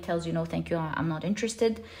somebody tells you no, thank you, I'm not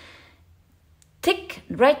interested, tick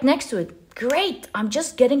right next to it, great, I'm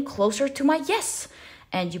just getting closer to my yes.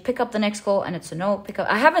 And you pick up the next call and it's a no.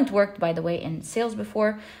 I haven't worked, by the way, in sales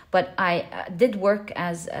before, but I did work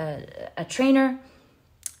as a trainer,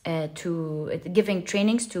 to giving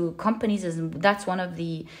trainings to companies. That's one of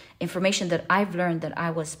the information that I've learned that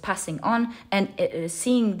I was passing on, and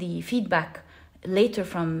seeing the feedback later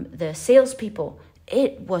from the salespeople.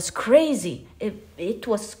 It was crazy. It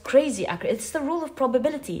was crazy accurate. It's the rule of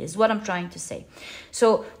probability is what I'm trying to say.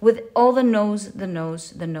 So with all the no's,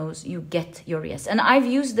 you get your yes. And I've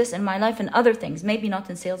used this in my life and other things, maybe not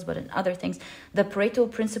in sales, but in other things. The Pareto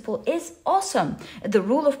principle is awesome. The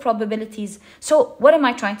rule of probabilities. So what am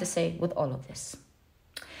I trying to say with all of this?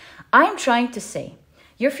 I'm trying to say,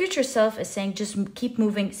 your future self is saying, just keep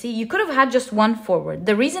moving. See, you could have had just one forward.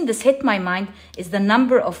 The reason this hit my mind is the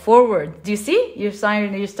number of forward. Do you see? You're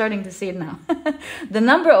starting to see it now. The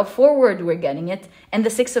number of forward, we're getting it. And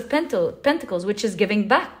the 6 of Pentacles, which is giving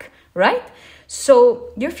back, right?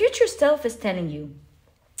 So your future self is telling you,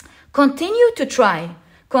 continue to try.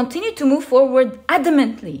 Continue to move forward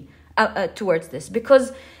adamantly towards this.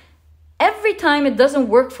 Because every time it doesn't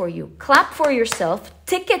work for you, clap for yourself,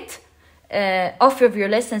 tick it off of your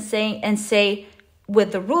list and say,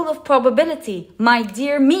 with the rule of probability, my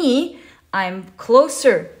dear me, I'm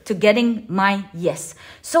closer to getting my yes.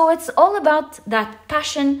 So it's all about that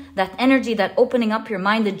passion, that energy, that opening up your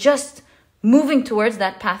mind and just moving towards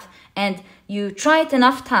that path. And you try it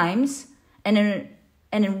enough times, and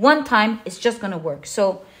in one time, it's just going to work.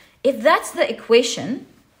 So if that's the equation,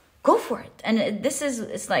 go for it. And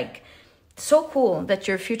it's like so cool that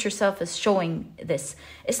your future self is showing this.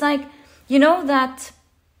 It's like, you know that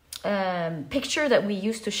picture that we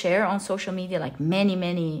used to share on social media like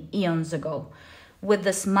many eons ago, with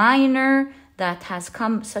this miner that has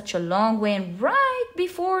come such a long way, and right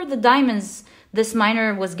before the diamonds, this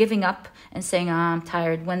miner was giving up and saying, I'm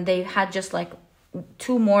tired, when they had just like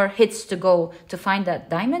 2 more hits to go to find that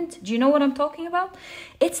diamond. Do you know what I'm talking about?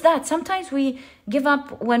 It's that sometimes we give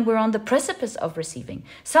up when we're on the precipice of receiving.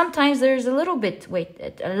 Sometimes there's a little bit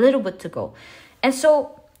to go. And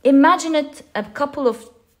so imagine it a couple of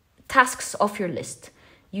tasks off your list.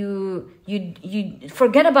 You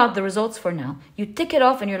forget about the results for now. You tick it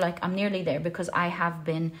off and you're like, I'm nearly there because I have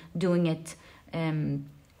been doing it.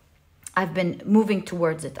 I've been moving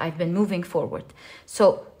towards it. I've been moving forward.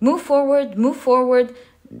 So move forward.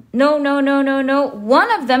 No.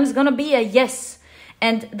 One of them is going to be a yes.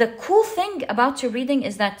 And the cool thing about your reading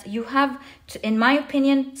is that you have, in my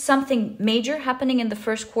opinion, something major happening in the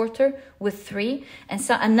first quarter with 3, and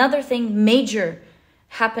so another thing major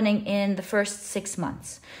happening in the first 6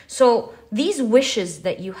 months. So these wishes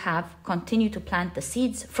that you have, continue to plant the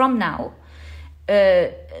seeds from now.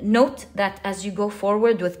 Note that as you go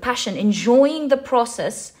forward with passion, enjoying the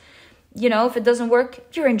process, if it doesn't work,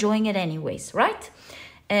 you're enjoying it anyways, right?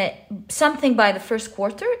 Something by the first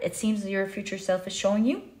quarter, it seems your future self is showing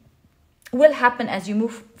you, will happen as you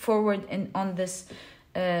move forward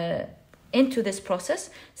into this process.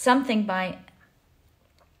 Something by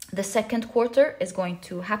the second quarter is going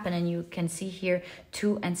to happen, and you can see here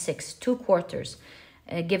 2 and 6, 2 quarters,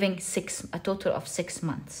 giving a total of 6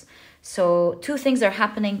 months. So 2 things are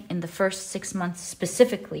happening in the first 6 months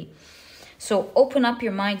specifically. So open up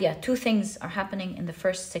your mind. 2 things are happening in the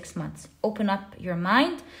first 6 months. Open up your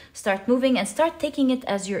mind, start moving, and start taking it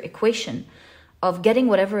as your equation of getting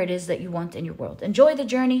whatever it is that you want in your world. Enjoy the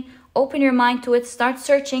journey, open your mind to it, start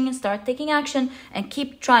searching and start taking action, and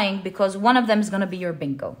keep trying, because one of them is going to be your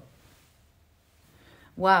bingo.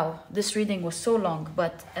 Wow, this reading was so long,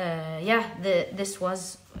 but this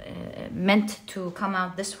was meant to come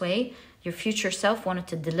out this way your future self wanted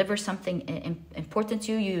to deliver something important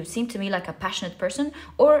to you. You seem to me like a passionate person,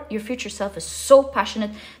 or your future self is so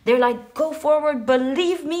passionate. They're like, go forward,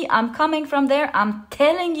 believe me, I'm coming from there. I'm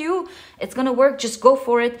telling you, it's going to work. Just go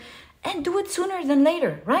for it and do it sooner than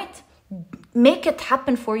later, right? Make it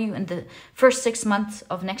happen for you in the first 6 months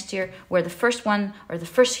of next year, where the first one or the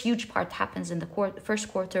first huge part happens in the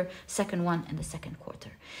first quarter, second one in the second quarter.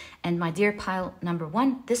 And my dear pile number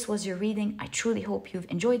 1, this was your reading. I truly hope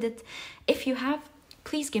you've enjoyed it. If you have,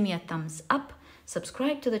 please give me a thumbs up.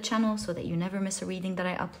 Subscribe to the channel so that you never miss a reading that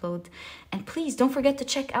I upload. And please don't forget to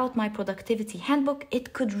check out my productivity handbook.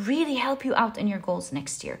 It could really help you out in your goals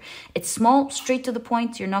next year. It's small, straight to the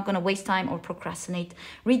point. You're not going to waste time or procrastinate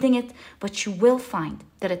reading it, but you will find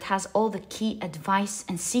that it has all the key advice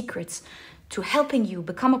and secrets to helping you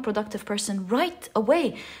become a productive person right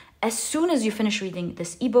away as soon as you finish reading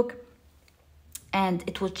this ebook. And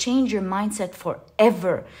it will change your mindset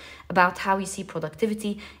forever about how you see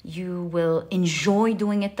productivity. You will enjoy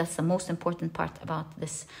doing it. That's the most important part about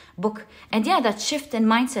this book. And yeah, that shift in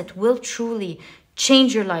mindset will truly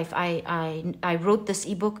change your life. I wrote this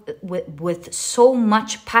ebook with so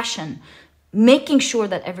much passion, making sure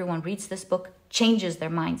that everyone reads this book, changes their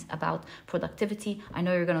minds about productivity. I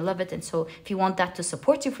know you're going to love it. And so if you want that to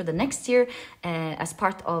support you for the next year, as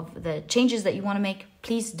part of the changes that you want to make,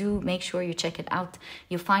 please do make sure you check it out.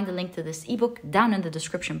 You'll find the link to this ebook down in the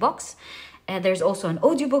description box. There's also an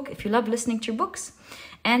audiobook if you love listening to your books.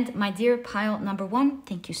 And my dear pile number 1,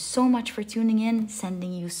 thank you so much for tuning in,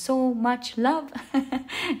 sending you so much love.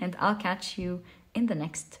 And I'll catch you in the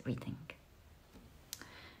next reading.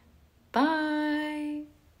 Bye.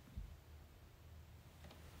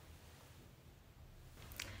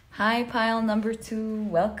 Hi, pile number 2.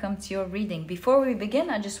 Welcome to your reading. Before we begin,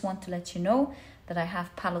 I just want to let you know that I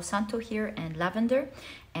have Palo Santo here and lavender,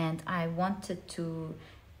 and I wanted to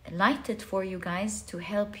light it for you guys to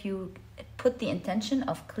help you put the intention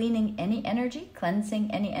of cleaning any energy,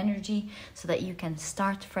 cleansing any energy, so that you can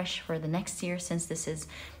start fresh for the next year, since this is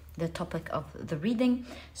the topic of the reading.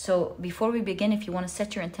 So before we begin, if you want to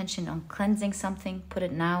set your intention on cleansing something, put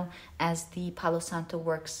it now, as the Palo Santo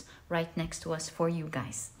works right next to us for you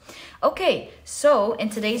guys. Okay, so in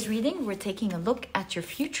today's reading, we're taking a look at your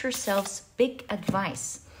future self's big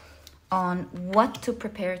advice on what to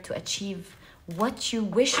prepare to achieve what you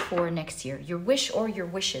wish for next year. Your wish or your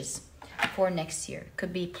wishes for next year.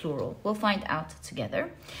 Could be plural. We'll find out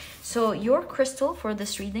together. So your crystal for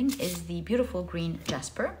this reading is the beautiful green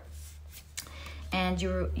Jasper. And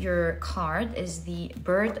your card is the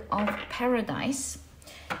Bird of Paradise.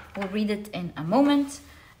 We'll read it in a moment.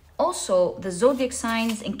 Also, the zodiac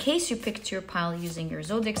signs, in case you picked your pile using your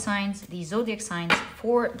zodiac signs, the zodiac signs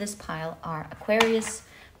for this pile are Aquarius,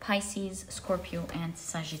 Pisces, Scorpio, and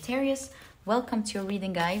Sagittarius. Welcome to your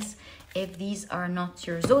reading, guys. If these are not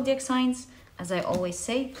your zodiac signs, as I always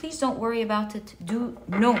say, please don't worry about it. Do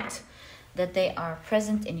note that they are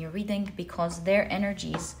present in your reading, because their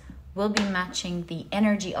energies will be matching the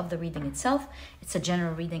energy of the reading itself. It's a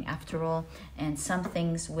general reading after all, and some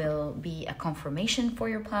things will be a confirmation for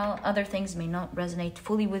your pile. Other things may not resonate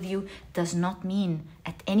fully with you. Does not mean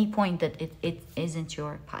at any point that it isn't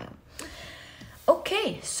your pile.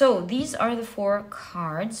 Okay, so these are the 4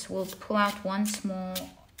 cards. We'll pull out one small,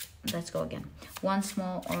 let's go again. One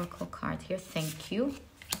small oracle card here. Thank you.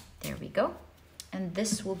 There we go. And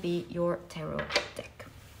this will be your tarot deck.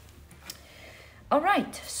 All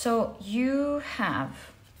right, so you have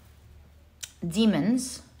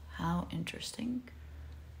demons. How interesting.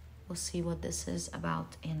 We'll see what this is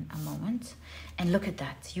about in a moment. And look at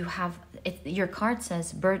that. You have it, your card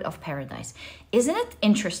says Bird of Paradise. Isn't it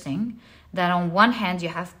interesting that on one hand you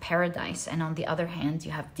have paradise and on the other hand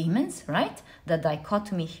you have demons, right? The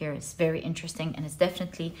dichotomy here is very interesting, and it's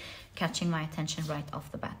definitely catching my attention right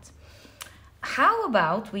off the bat. How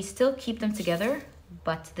about we still keep them together,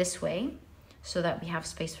 but this way, so that we have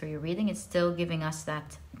space for your reading? It's still giving us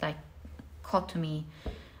that dichotomy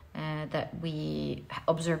that we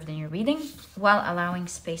observed in your reading, while allowing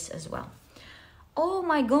space as well. Oh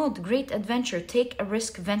my God, great adventure. Take a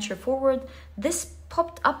risk, venture forward. This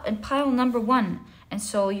popped up in pile number 1. And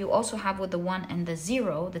so you also have with the 1 and the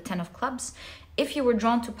 0, the 10 of clubs. If you were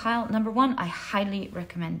drawn to pile number 1, I highly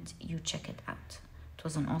recommend you check it out. It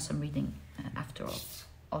was an awesome reading after all.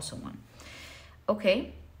 Also one.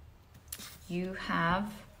 Okay. You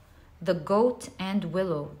have the goat and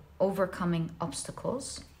willow, overcoming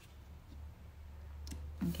obstacles.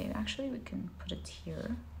 Okay, actually we can put it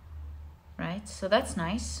here, right? So that's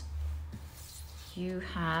nice. You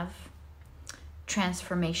have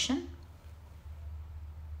transformation.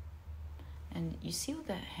 And you see with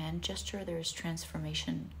the hand gesture, there is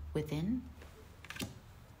transformation within.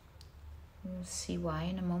 We'll see why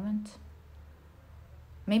in a moment.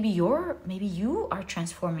 Maybe you are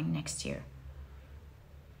transforming next year.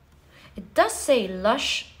 It does say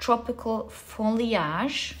lush tropical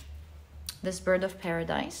foliage, this bird of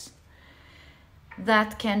paradise,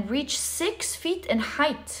 that can reach 6 feet in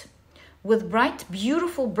height with bright,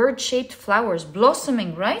 beautiful bird-shaped flowers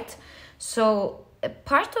blossoming, right? So a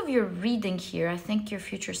part of your reading here, I think your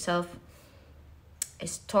future self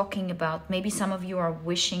is talking about, maybe some of you are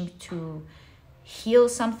wishing to heal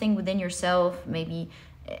something within yourself. Maybe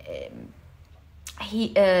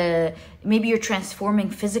maybe you're transforming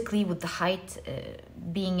physically with the height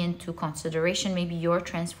being into consideration. Maybe you're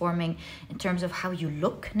transforming in terms of how you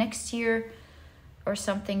look next year or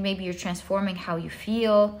something. Maybe you're transforming how you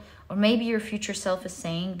feel, or maybe your future self is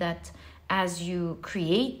saying that as you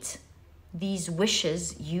create these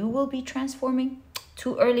wishes, you will be transforming.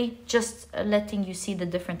 Too early, just letting you see the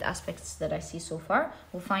different aspects that I see so far.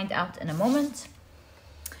 We'll find out in a moment.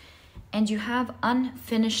 And you have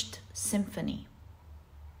unfinished symphony.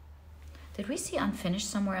 Did we see unfinished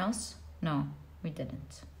somewhere else? No, we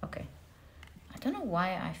didn't. Okay. I don't know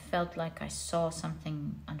why I felt like I saw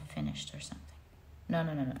something unfinished or something. No.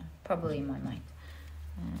 Probably in my mind.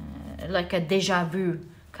 Like a deja vu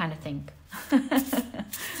kind of thing.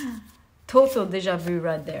 Total deja vu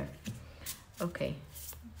right there. Okay.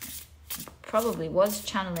 Probably was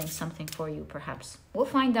channeling something for you, perhaps. We'll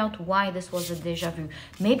find out why this was a deja vu.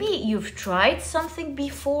 Maybe you've tried something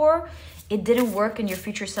before, it didn't work, and your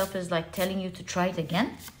future self is like telling you to try it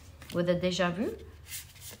again with a deja vu.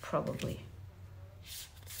 Probably.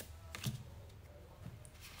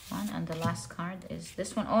 One, and the last card is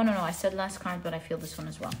this one. Oh, no, I said last card, but I feel this one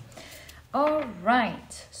as well. All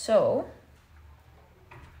right, so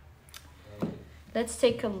let's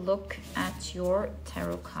take a look at your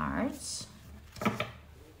tarot cards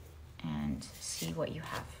and see what you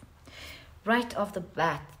have. Right off the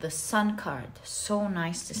bat, the Sun card. So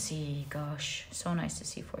nice to see. Gosh, so nice to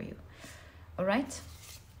see for you. All right,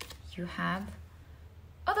 you have...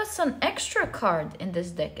 Oh, that's an extra card in this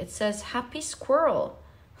deck. It says Happy Squirrel.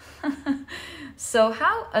 So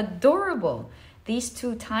how adorable. These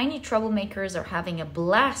two tiny troublemakers are having a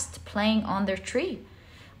blast playing on their tree.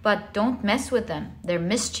 But don't mess with them. Their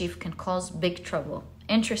mischief can cause big trouble.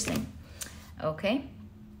 Interesting. Okay.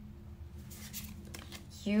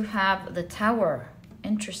 You have the Tower.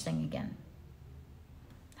 Interesting again.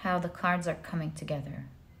 How the cards are coming together.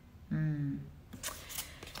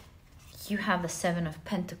 You have the Seven of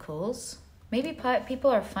Pentacles. Maybe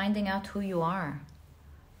people are finding out who you are.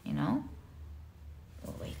 You know?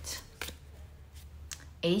 Oh, wait.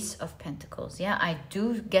 Ace of Pentacles. Yeah, I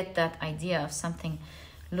do get that idea of something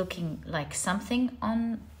looking like something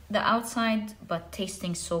on the outside, but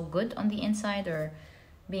tasting so good on the inside, or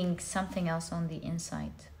being something else on the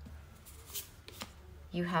inside.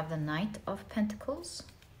 You have the Knight of Pentacles.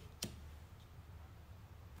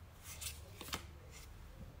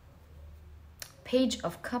 Page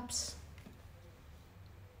of Cups.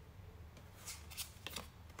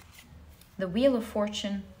 The Wheel of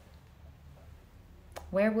Fortune.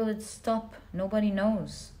 Where will it stop? Nobody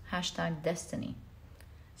knows. Hashtag destiny.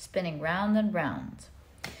 Spinning round and round.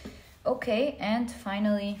 Okay, and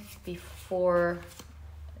finally, before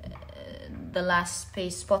the last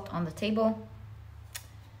space spot on the table,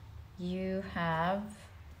 you have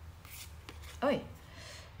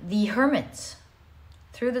the Hermit.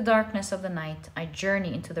 Through the darkness of the night, I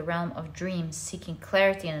journey into the realm of dreams, seeking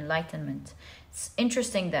clarity and enlightenment. It's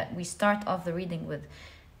interesting that we start off the reading with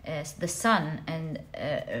the sun and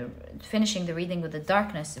finishing the reading with the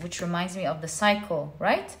darkness, which reminds me of the cycle,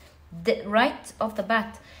 right? Right off the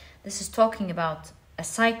bat, this is talking about a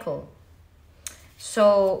cycle.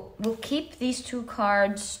 So we'll keep these two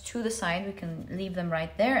cards to the side. We can leave them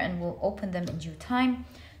right there and we'll open them in due time.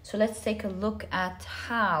 So let's take a look at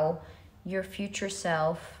how your future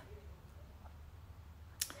self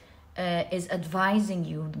is advising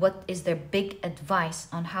you. What is their big advice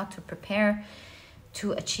on how to prepare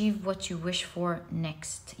to achieve what you wish for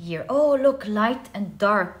next year? Oh, look, light and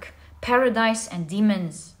dark, paradise and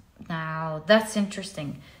demons. Now, that's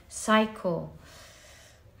interesting. Cycle.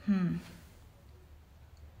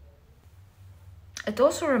 It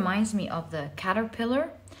also reminds me of the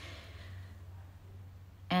caterpillar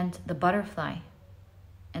and the butterfly.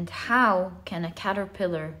 And how can a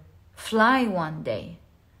caterpillar fly one day?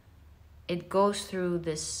 It goes through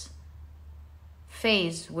this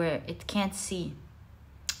phase where it can't see.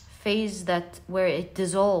 Phase where it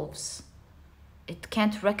dissolves. It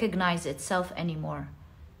can't recognize itself anymore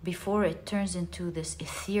before it turns into this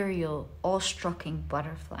ethereal, awe-striking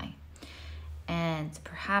butterfly. And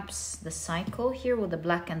perhaps the cycle here with the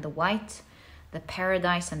black and the white, the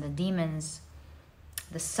paradise and the demons,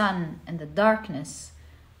 the sun and the darkness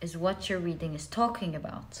is what your reading is talking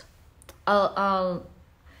about.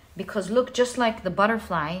 Because look, just like the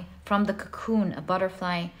butterfly from the cocoon, a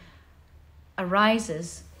butterfly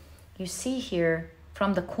arises. You see here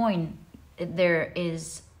from the coin, there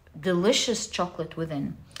is delicious chocolate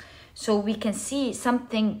within. So we can see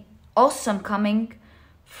something awesome coming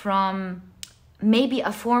from maybe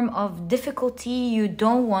a form of difficulty you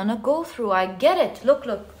don't want to go through. I get it. Look,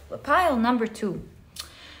 pile number 2.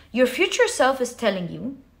 Your future self is telling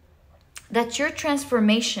you that your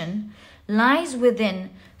transformation lies within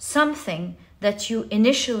something that you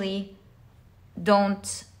initially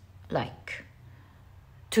don't like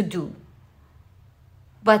to do.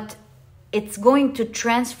 But it's going to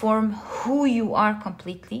transform who you are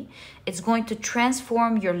completely. It's going to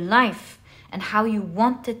transform your life and how you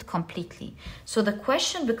want it completely. So the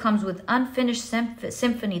question becomes, with unfinished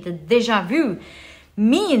symphony, the déjà vu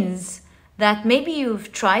means that maybe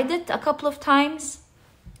you've tried it a couple of times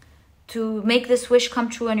to make this wish come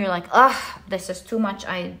true, and you're like, this is too much.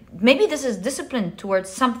 Maybe this is discipline towards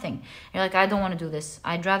something. You're like, I don't want to do this.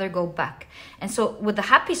 I'd rather go back. And so with the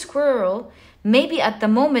happy squirrel, maybe at the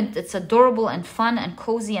moment it's adorable and fun and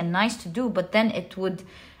cozy and nice to do, but then it would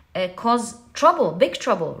cause trouble, big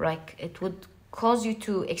trouble. Like it would cause you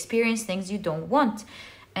to experience things you don't want.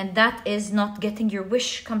 And that is not getting your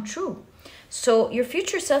wish come true. So your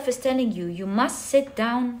future self is telling you, you must sit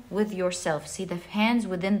down with yourself, see the hands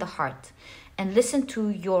within the heart, and listen to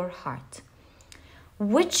your heart.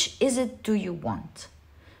 Which is it do you want?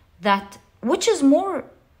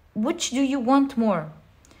 Which do you want more?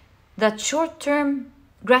 That short-term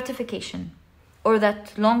gratification or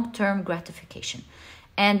that long-term gratification?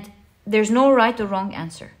 And there's no right or wrong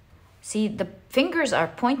answer. See, the fingers are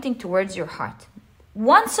pointing towards your heart.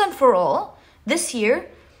 Once and for all, this year,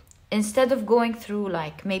 instead of going through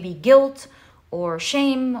like maybe guilt or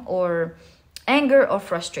shame or anger or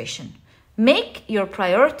frustration, make your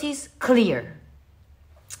priorities clear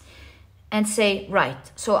and say,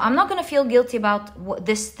 right, so I'm not going to feel guilty about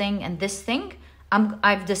this thing and this thing.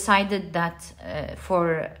 I've decided that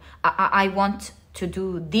I want to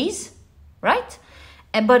do these, right?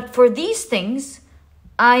 But for these things,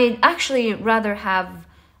 I actually rather have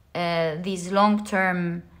these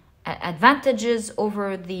long-term advantages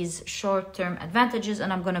over these short-term advantages,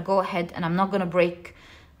 and I'm going to go ahead and I'm not going to break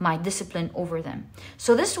my discipline over them.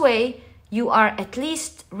 So this way, you are at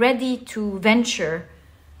least ready to venture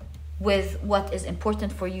with what is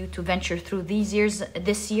important for you to venture through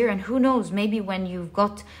this year. And who knows, maybe when you've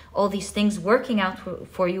got all these things working out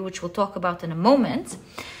for you, which we'll talk about in a moment,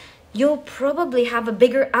 you'll probably have a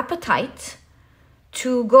bigger appetite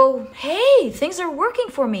to go, hey, things are working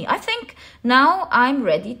for me. I think now I'm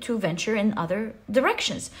ready to venture in other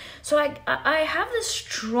directions. So I have this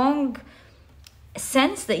strong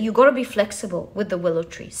sense that you got to be flexible with the willow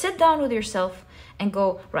tree. Sit down with yourself and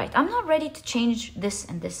go, right, I'm not ready to change this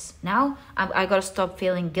and this now. I got to stop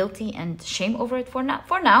feeling guilty and shame over it for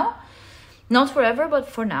now. Not forever, but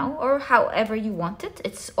for now, or however you want it.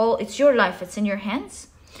 It's your life. It's in your hands.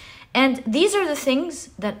 And these are the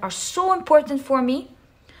things that are so important for me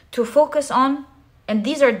to focus on. And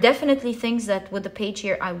these are definitely things that with the page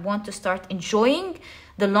here, I want to start enjoying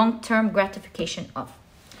the long-term gratification of.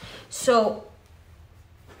 So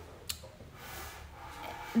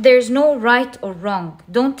there's no right or wrong.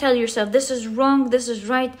 Don't tell yourself this is wrong, this is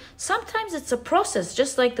right. Sometimes it's a process,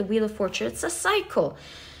 just like the Wheel of Fortune. It's a cycle.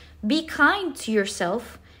 Be kind to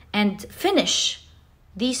yourself and finish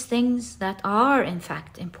these things that are in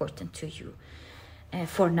fact important to you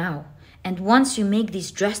for now. And once you make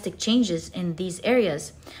these drastic changes in these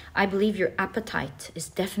areas, I believe your appetite is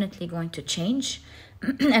definitely going to change.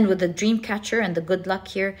 And with the dream catcher and the good luck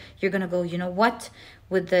here, you're going to go, you know what?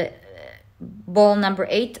 With the ball number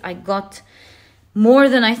 8, I got more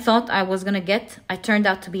than I thought I was going to get. I turned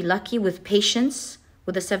out to be lucky with patience,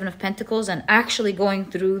 with the 7 of Pentacles, and actually going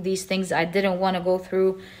through these things I didn't want to go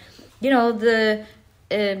through. You know, the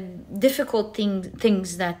difficult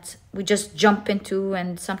things that we just jump into,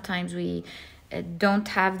 and sometimes we don't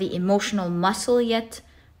have the emotional muscle yet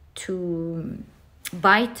to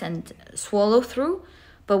bite and swallow through.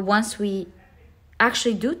 But once we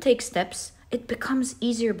actually do take steps, it becomes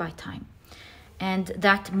easier by time. And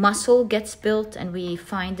that muscle gets built, and we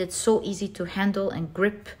find it so easy to handle and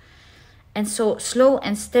grip. And so slow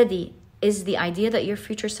and steady is the idea that your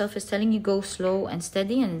future self is telling you. Go slow and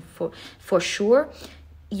steady, and for sure,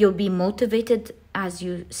 you'll be motivated as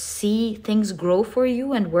you see things grow for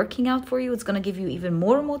you and working out for you. It's going to give you even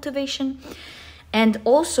more motivation. And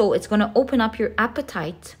also it's going to open up your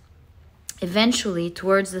appetite eventually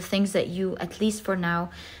towards the things that you, at least for now,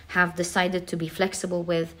 have decided to be flexible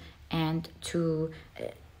with and to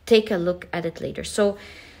take a look at it later. So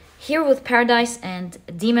here with Paradise and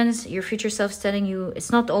Demons, your future self's telling you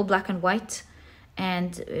it's not all black and white,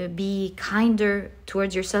 and be kinder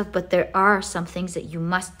towards yourself, but there are some things that you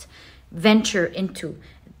must venture into.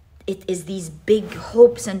 It is these big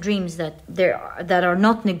hopes and dreams that are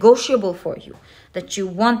not negotiable for you, that you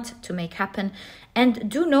want to make happen.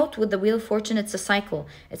 And do note with the Wheel of Fortune, it's a cycle.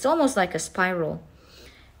 It's almost like a spiral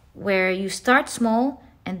where you start small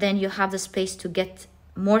and then you have the space to get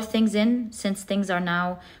more things in, since things are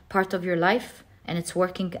now part of your life and it's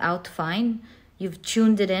working out fine. You've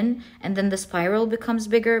tuned it in, and then the spiral becomes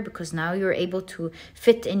bigger because now you're able to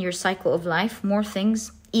fit in your cycle of life more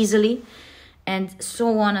things easily, and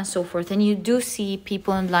so on and so forth. And you do see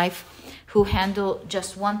people in life who handle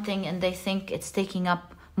just one thing and they think it's taking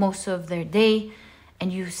up most of their day.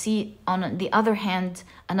 And you see, on the other hand,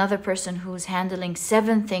 another person who's handling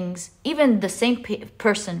 7 things, even the same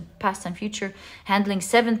person, past and future, handling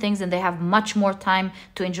 7 things, and they have much more time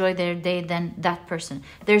to enjoy their day than that person.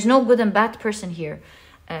 There's no good and bad person here.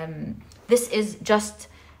 This is just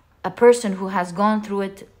a person who has gone through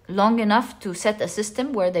it long enough to set a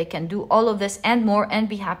system where they can do all of this and more and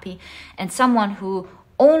be happy, and someone who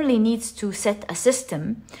only needs to set a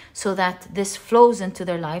system so that this flows into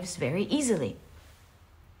their lives very easily.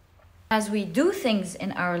 As we do things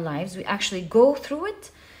in our lives, we actually go through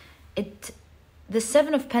it. The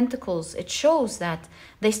 7 of Pentacles, it shows that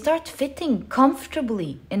they start fitting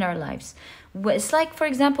comfortably in our lives. It's like, for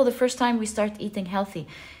example, the first time we start eating healthy,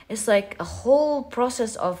 it's like a whole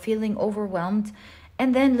process of feeling overwhelmed.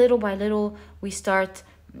 And then little by little, we start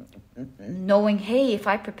knowing, hey, if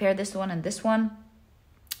I prepare this one and this one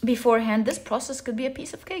beforehand, this process could be a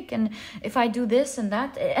piece of cake. And if I do this and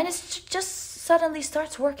that, and it's just suddenly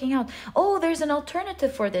starts working out. Oh, there's an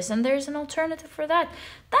alternative for this and there's an alternative for that.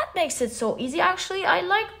 That makes it so easy. Actually, I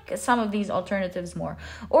like some of these alternatives more.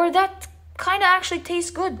 Or that kind of actually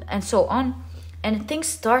tastes good, and so on. And things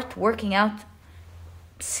start working out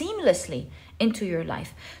seamlessly into your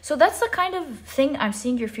life. So that's the kind of thing I'm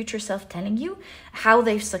seeing your future self telling you. How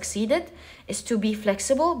they've succeeded is to be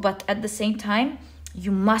flexible, but at the same time,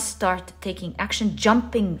 you must start taking action,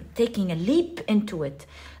 taking a leap into it.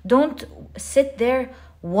 Don't sit there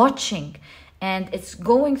watching and it's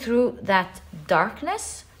going through that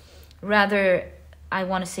darkness. Rather, I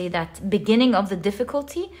want to say that beginning of the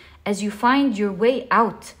difficulty as you find your way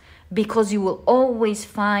out, because you will always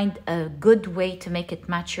find a good way to make it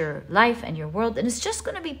match your life and your world. And it's just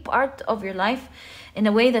going to be part of your life in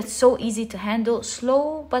a way that's so easy to handle.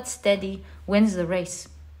 Slow but steady wins the race.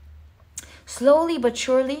 Slowly but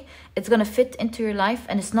surely, it's going to fit into your life,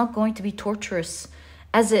 and it's not going to be torturous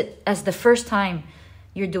as the first time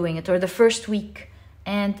you're doing it or the first week.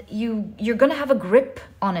 And you're going to have a grip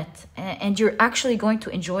on it, and you're actually going to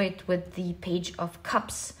enjoy it with the Page of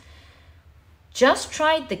Cups. Just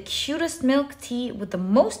tried the cutest milk tea with the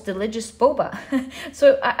most delicious boba.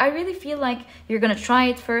 So I really feel like you're going to try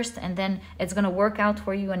it first, and then it's going to work out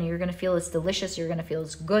for you, and you're going to feel it's delicious. You're going to feel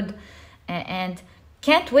it's good, and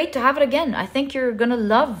can't wait to have it again. I think you're going to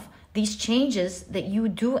love these changes that you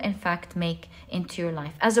do, in fact, make into your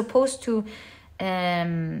life, as opposed to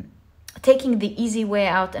taking the easy way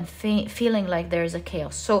out and feeling like there's a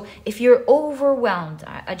chaos. So if you're overwhelmed,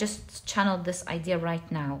 I just channeled this idea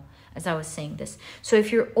right now as I was saying this. So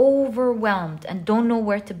if you're overwhelmed and don't know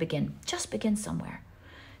where to begin, just begin somewhere.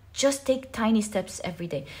 Just take tiny steps every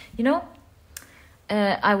day. You know,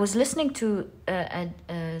 I was listening to,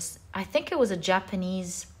 I think it was a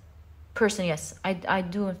Japanese person. Yes, I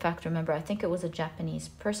do in fact remember. I think it was a Japanese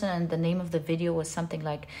person, and the name of the video was something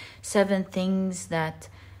like 7 things that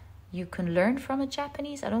you can learn from a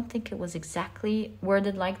Japanese. I don't think it was exactly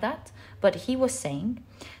worded like that, but he was saying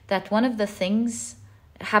that one of the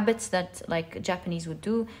habits that like Japanese would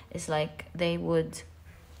do is like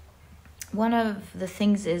one of the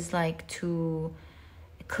things is like to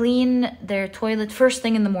clean their toilet first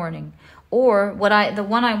thing in the morning. Or the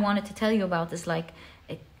one I wanted to tell you about is like,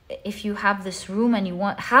 if you have this room and you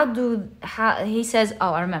want, he says,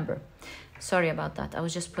 oh, I remember. Sorry about that. I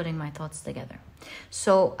was just putting my thoughts together.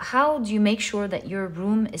 So how do you make sure that your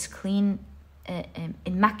room is clean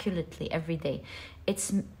immaculately every day?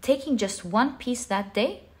 It's taking just one piece that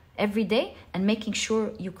day, every day, and making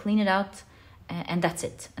sure you clean it out, and that's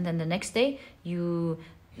it. And then the next day, you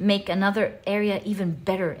make another area even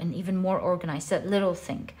better and even more organized, that little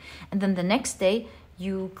thing. And then the next day,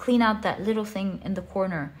 you clean out that little thing in the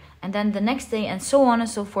corner. And then the next day, and so on and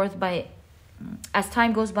so forth, by as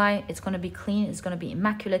time goes by, it's going to be clean, it's going to be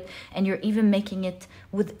immaculate, and you're even making it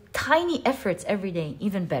with tiny efforts every day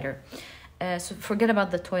even better. So forget about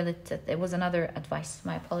the toilet. It was another advice.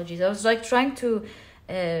 My apologies. I was like trying to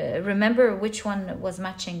remember which one was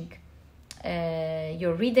matching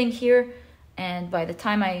your reading here. And by the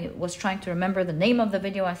time I was trying to remember the name of the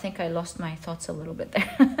video, I think I lost my thoughts a little bit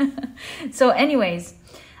there. So anyways,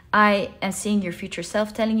 I am seeing your future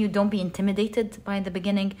self telling you, don't be intimidated by the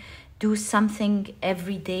beginning. Do something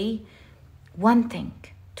every day, one thing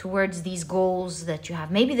towards these goals that you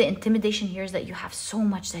have. Maybe the intimidation here is that you have so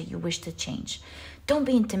much that you wish to change. Don't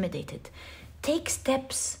be intimidated. Take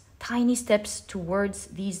steps, tiny steps towards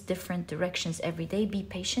these different directions every day. Be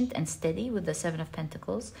patient and steady with the 7 of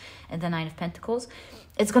Pentacles and the 9 of Pentacles.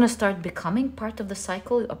 It's going to start becoming part of the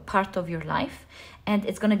cycle, a part of your life. And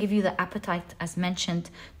it's going to give you the appetite, as mentioned,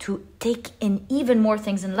 to take in even more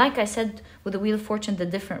things. And like I said, with the Wheel of Fortune, the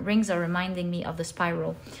different rings are reminding me of the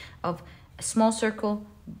spiral of a small circle,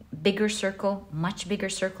 bigger circle, much bigger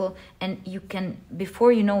circle. And you can,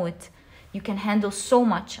 before you know it, you can handle so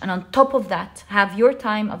much. And on top of that, have your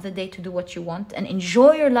time of the day to do what you want and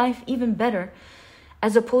enjoy your life even better,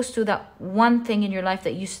 as opposed to that one thing in your life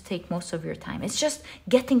that used to take most of your time. It's just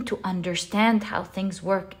getting to understand how things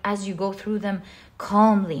work as you go through them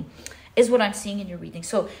calmly is what I'm seeing in your reading.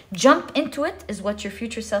 So jump into it is what your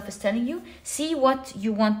future self is telling you. See what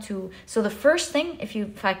you want to. So the first thing,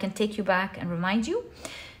 if I can take you back and remind you,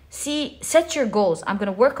 set your goals. I'm going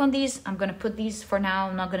to work on these. I'm going to put these for now.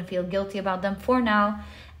 I'm not going to feel guilty about them for now.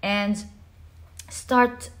 And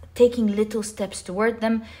start taking little steps toward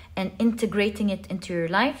them and integrating it into your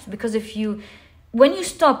life. Because when you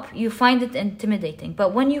stop, you find it intimidating.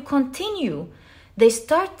 But when you continue, they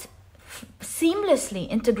start seamlessly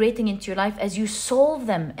integrating into your life as you solve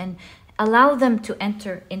them and allow them to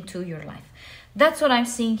enter into your life. That's what I'm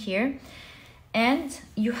seeing here. And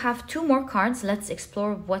you have 2 more cards. Let's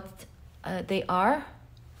explore what they are.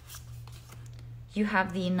 You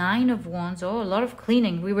have the 9 of Wands. Oh, a lot of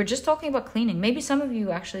cleaning. We were just talking about cleaning. Maybe some of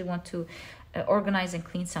you actually want to organize and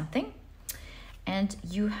clean something. And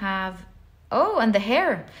you have, and the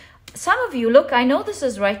hair. Some of you, look, I know this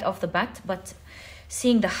is right off the bat, but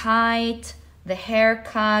seeing the height, the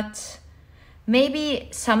haircut, maybe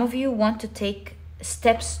some of you want to take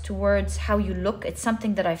steps towards how you look. It's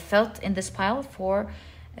something that I felt in this pile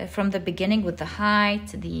from the beginning, with the height,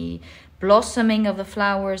 the blossoming of the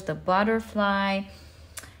flowers, the butterfly.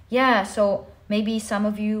 Yeah, so maybe some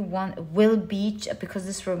of you will be, because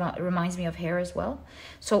this reminds me of hair as well.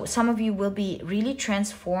 So some of you will be really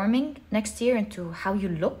transforming next year into how you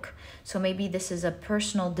look. So maybe this is a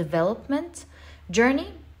personal development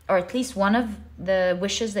journey, or at least one of the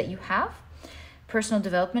wishes that you have, personal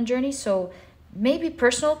development journey. So maybe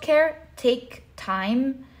personal care, take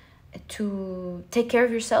time to take care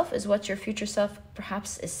of yourself is what your future self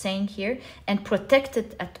perhaps is saying here, and protect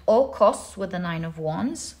it at all costs with the 9 of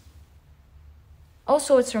Wands.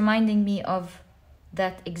 Also, it's reminding me of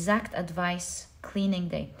that exact advice, cleaning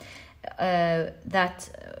day, that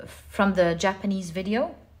from the Japanese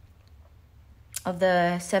video, of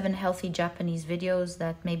the 7 healthy Japanese videos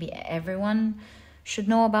that maybe everyone should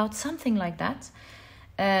know about, something like that.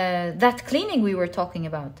 That cleaning we were talking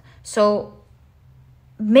about. So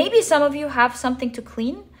maybe some of you have something to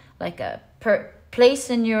clean, like a place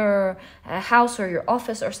in your house or your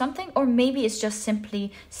office or something. Or maybe it's just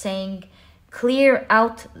simply saying, clear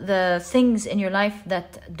out the things in your life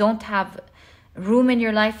that don't have room in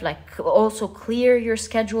your life. Like also clear your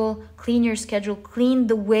schedule, clean your schedule, clean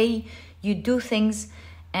the way you do things.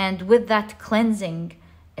 And with that cleansing,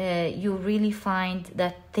 you really find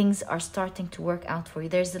that things are starting to work out for you.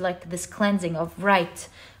 There's like this cleansing of, right,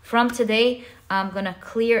 from today, I'm going to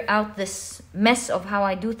clear out this mess of how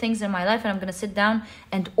I do things in my life, and I'm going to sit down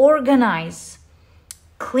and organize,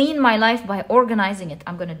 clean my life by organizing it.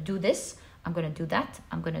 I'm going to do this, I'm going to do that,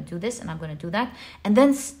 I'm going to do this, and I'm going to do that. And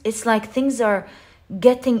then it's like things are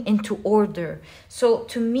getting into order. So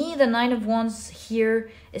to me, the 9 of Wands here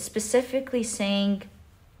is specifically saying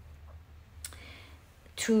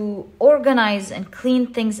to organize and clean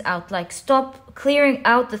things out. Like stop clearing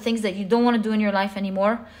out the things that you don't want to do in your life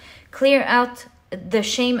anymore. Clear out the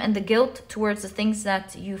shame and the guilt towards the things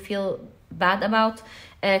that you feel bad about.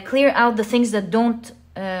 Clear out the things that don't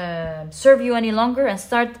serve you any longer, and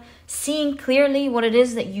start seeing clearly what it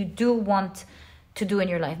is that you do want to do in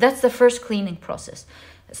your life. That's the first cleaning process.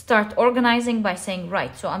 Start organizing by saying,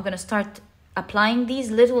 right, so I'm going to start applying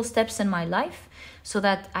these little steps in my life so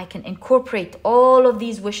that I can incorporate all of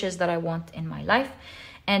these wishes that I want in my life.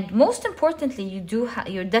 And most importantly,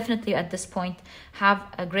 you're definitely at this point have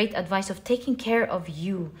a great advice of taking care of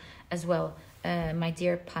you as well. my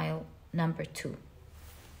dear pile number 2.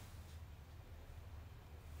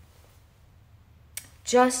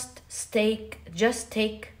 Just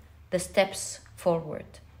take the steps forward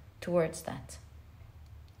towards that.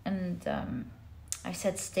 And I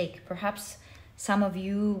said steak. Perhaps some of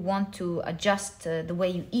you want to adjust the way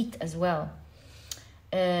you eat as well.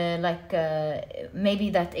 Maybe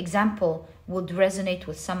that example would resonate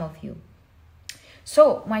with some of you.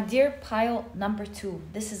 So, my dear pile number 2,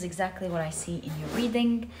 this is exactly what I see in your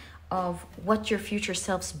reading of what your future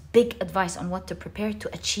self's big advice on what to prepare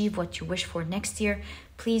to achieve what you wish for next year.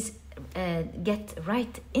 Please get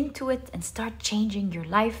right into it and start changing your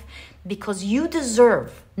life, because you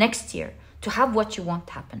deserve next year to have what you want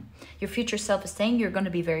to happen. Your future self is saying you're going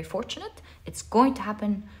to be very fortunate. It's going to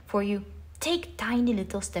happen for you. Take tiny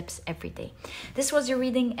little steps every day. This was your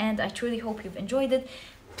reading, and I truly hope you've enjoyed it.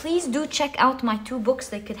 Please do check out my 2 books.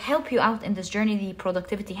 They could help you out in this journey. The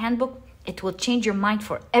Productivity Handbook. It will change your mind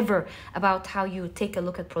forever about how you take a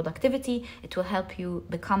look at productivity. It will help you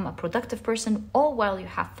become a productive person, all while you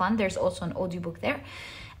have fun. There's also an audiobook there.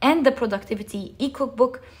 And the Productivity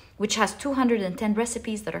e-cookbook, which has 210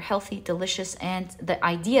 recipes that are healthy, delicious, and the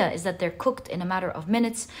idea is that they're cooked in a matter of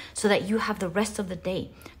minutes so that you have the rest of the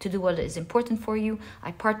day to do what is important for you.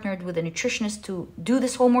 I partnered with a nutritionist to do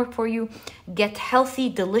this homework for you. Get healthy,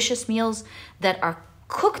 delicious meals that are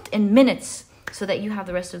cooked in minutes so that you have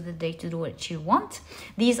the rest of the day to do what you want.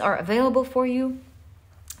 These are available for you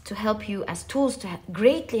to help you as tools to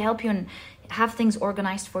greatly help you and have things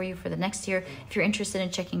organized for you for the next year. If you're interested in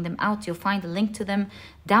checking them out, you'll find a link to them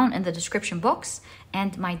down in the description box.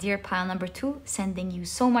 And my dear pile number 2, sending you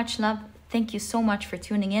so much love. Thank you so much for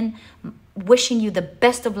tuning in. Wishing you the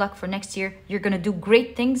best of luck for next year. You're going to do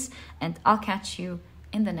great things, and I'll catch you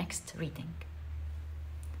in the next reading.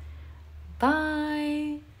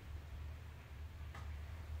 Bye.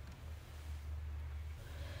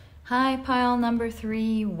 Hi, pile number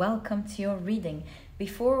 3. Welcome to your reading.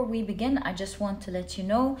 Before we begin, I just want to let you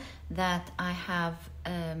know that I have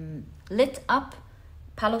lit up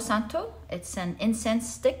Palo Santo. It's an incense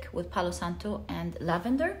stick with Palo Santo and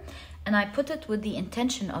lavender. And I put it with the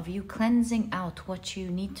intention of you cleansing out what you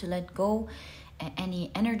need to let go, any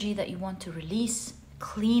energy that you want to release,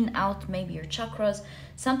 clean out maybe your chakras,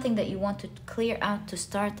 something that you want to clear out to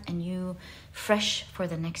start anew, fresh for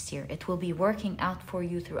the next year. It will be working out for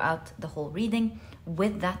you throughout the whole reading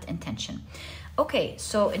with that intention. Okay,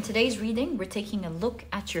 so in today's reading, we're taking a look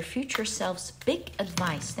at your future self's big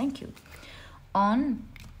advice, thank you, on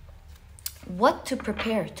what to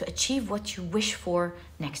prepare to achieve what you wish for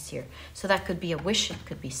next year. So that could be a wish, it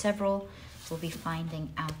could be several. We'll be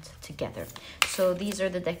finding out together. So these are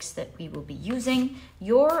the decks that we will be using.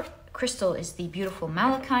 Your crystal is the beautiful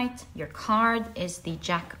Malakite. Your card is the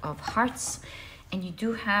Jack of Hearts. And you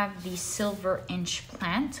do have the silver inch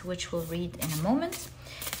plant, which we'll read in a moment.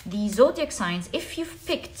 The zodiac signs, if you've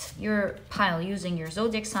picked your pile using your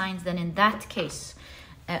zodiac signs, then in that case,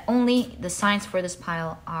 only the signs for this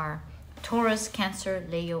pile are Taurus, Cancer,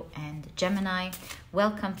 Leo, and Gemini.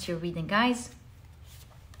 Welcome to your reading, guys.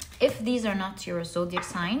 If these are not your zodiac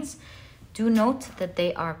signs, do note that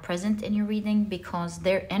they are present in your reading because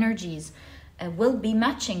their energies will be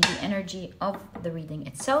matching the energy of the reading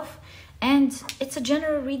itself. And it's a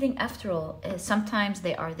general reading after all. Sometimes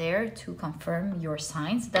they are there to confirm your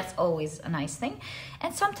signs. That's always a nice thing.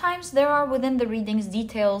 And sometimes there are within the readings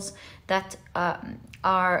details that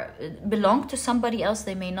belong to somebody else.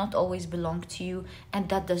 They may not always belong to you. And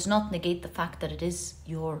that does not negate the fact that it is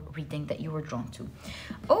your reading that you were drawn to.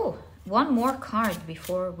 Oh, one more card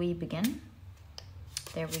before we begin.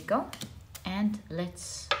 There we go. And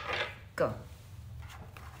let's go.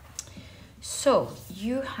 So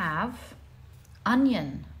you have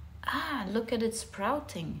onion. Ah, look at it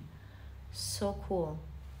sprouting. So cool.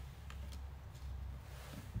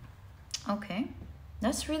 Okay,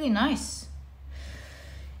 that's really nice.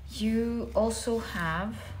 You also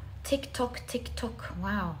have tick tock, tick tock.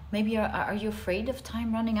 Wow. Maybe are you afraid of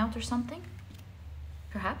time running out or something?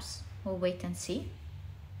 Perhaps. We'll wait and see.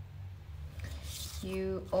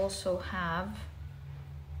 You also have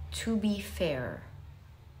to be fair.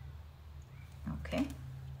 Okay.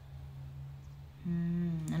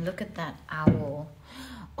 And look at that owl.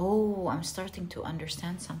 Oh, I'm starting to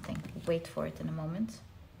understand something. Wait for it in a moment.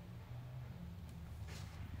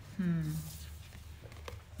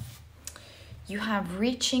 You have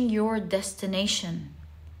reaching your destination.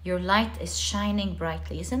 Your light is shining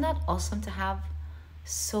brightly. Isn't that awesome to have?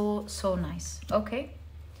 So nice. Okay.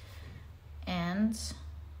 And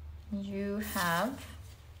you have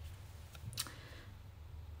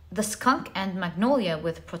the skunk and magnolia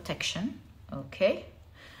with protection. Okay.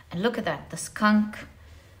 And look at that, the skunk,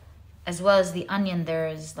 as well as the onion, there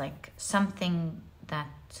is like something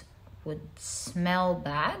that would smell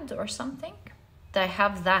bad or something. They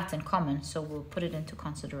have that in common, so we'll put it into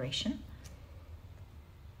consideration.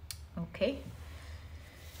 Okay.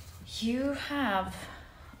 You have,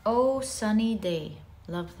 oh, sunny day.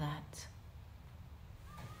 Love that.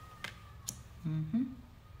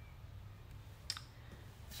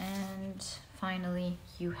 And finally,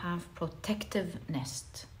 you have protective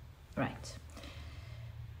nest. Right.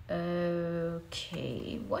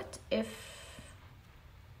 Okay, what if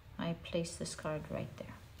I place this card right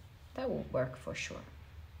there? That will work for sure.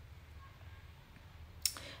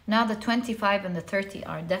 Now the 25 and the 30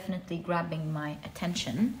 are definitely grabbing my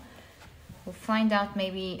attention. We'll find out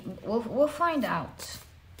maybe, we'll find out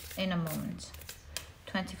in a moment.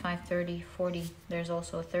 25, 30, 40, there's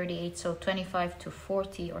also a 38, so 25 to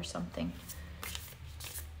 40 or something.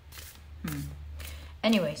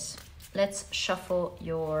 Anyways, let's shuffle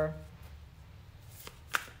your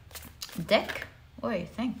deck. Oi,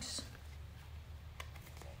 thanks.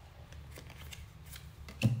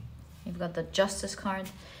 You've got the Justice card,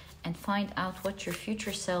 and find out what your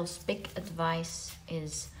future self's big advice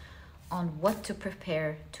is on what to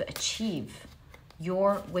prepare to achieve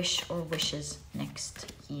your wish or wishes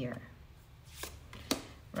next year.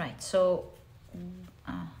 Right, so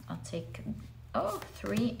I'll take,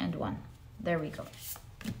 3 and 1. There we go.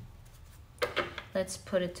 Let's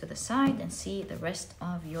put it to the side and see the rest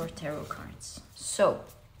of your tarot cards. So,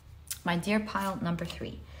 my dear pile number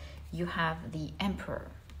 3, you have the Emperor.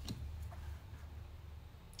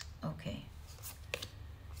 Okay.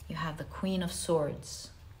 You have the Queen of Swords.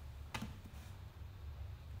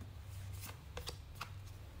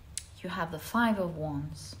 You have the Five of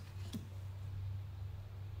Wands.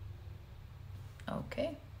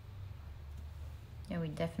 Okay. Yeah, we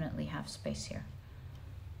definitely have space here.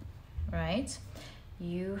 Right?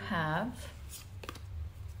 You have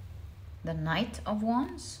the Knight of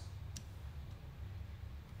Wands.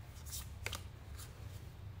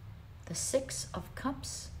 The Six of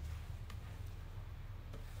Cups.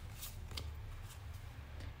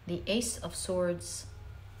 The Ace of Swords.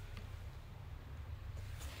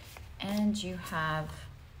 And you have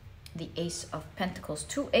the Ace of Pentacles.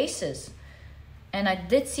 2 aces. And I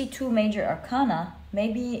did see 2 major arcana.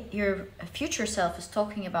 Maybe your future self is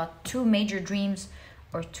talking about 2 major dreams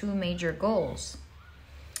or 2 major goals.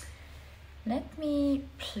 Let me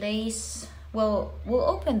place, well, we'll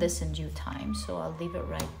open this in due time, so I'll leave it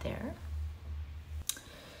right there.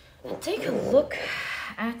 I'll take a look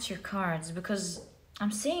at your cards because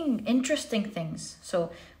I'm seeing interesting things.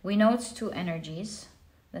 So we know it's 2 energies.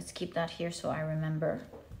 Let's keep that here so I remember.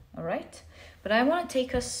 All right. But I want to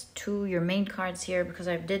take us to your main cards here because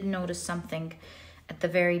I did notice something at the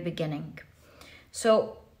very beginning.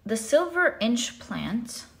 So the silver inch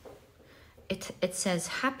plant, it says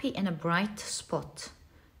happy in a bright spot,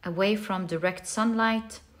 away from direct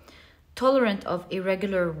sunlight, tolerant of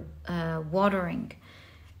irregular watering.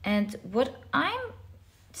 And what I'm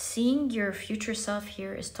seeing your future self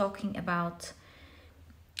here is talking about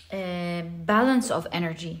balance of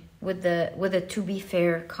energy with the to be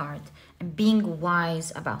fair card and being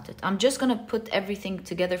wise about it. I'm just going to put everything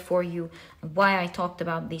together for you, why I talked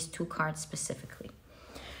about these 2 cards specifically.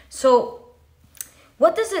 So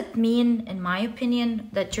what does it mean, in my opinion,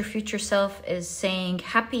 that your future self is saying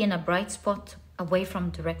happy in a bright spot away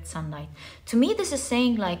from direct sunlight? To me, this is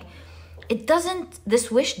saying like,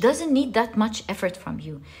 this wish doesn't need that much effort from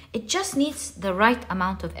you. It just needs the right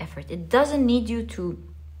amount of effort. It doesn't need you to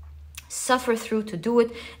suffer through to do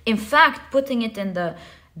it. In fact, putting it in the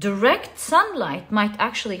direct sunlight might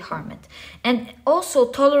actually harm it. And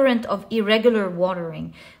also tolerant of irregular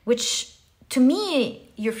watering, which to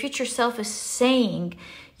me, your future self is saying,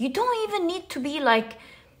 you don't even need to be like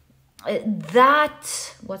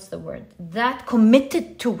that, what's the word? That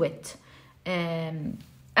committed to it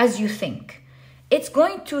as you think. It's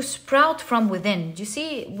going to sprout from within. Do you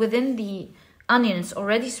see within the onion, it's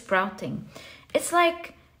already sprouting. It's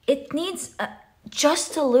like, it needs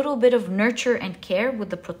just a little bit of nurture and care with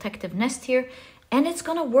the protective nest here, and it's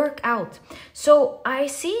gonna work out. So I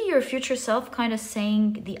see your future self kind of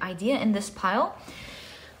saying the idea in this pile.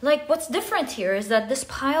 Like what's different here is that this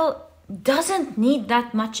pile doesn't need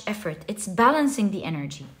that much effort. It's balancing the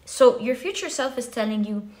energy. So your future self is telling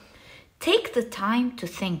you, take the time to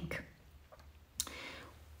think.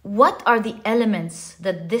 What are the elements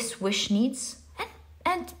that this wish needs?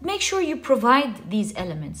 And make sure you provide these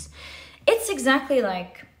elements. It's exactly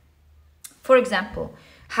like, for example,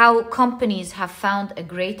 how companies have found a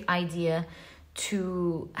great idea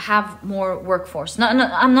to have more workforce. No,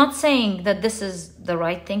 I'm not saying that this is the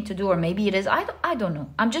right thing to do, or maybe it is. I don't know.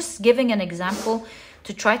 I'm just giving an example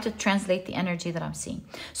to try to translate the energy that I'm seeing.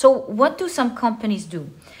 So what do some companies do?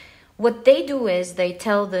 What they do is they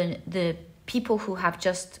tell the people who have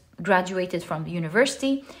just graduated from the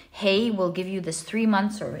university, hey, we'll give you this 3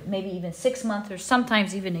 months or maybe even 6 months or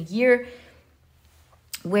sometimes even a year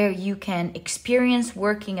where you can experience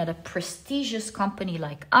working at a prestigious company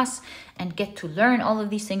like us and get to learn all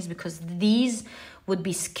of these things, because these would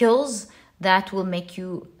be skills that will make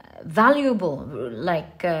you valuable,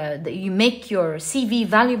 like you make your CV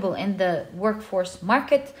valuable in the workforce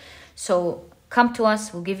market. So come to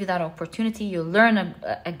us, we'll give you that opportunity. You'll learn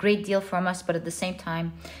a great deal from us, but at the same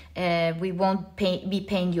time, we won't be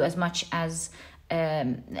paying you as much as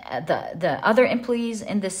the other employees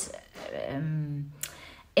in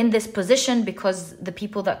this position, because the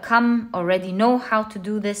people that come already know how to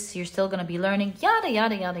do this. You're still going to be learning, yada,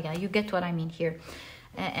 yada, yada, yada. You get what I mean here.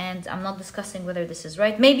 And I'm not discussing whether this is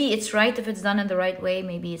right. Maybe it's right if it's done in the right way.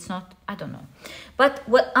 Maybe it's not. I don't know. But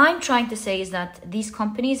what I'm trying to say is that these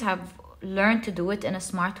companies have learned to do it in a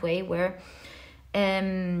smart way, where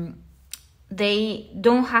they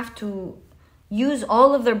don't have to use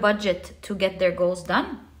all of their budget to get their goals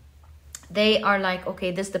done. They are like,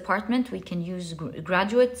 okay, this department, we can use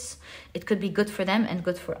graduates. It could be good for them and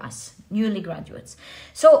good for us, newly graduates.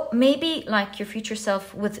 So maybe like your future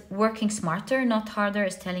self, with working smarter, not harder,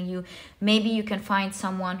 is telling you, maybe you can find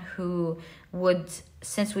someone who would,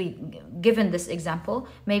 since we given this example,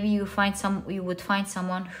 maybe you would find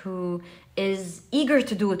someone who is eager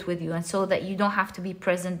to do it with you, and so that you don't have to be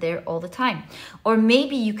present there all the time. Or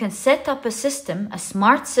maybe you can set up a system, a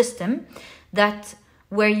smart system, that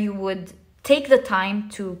where you would take the time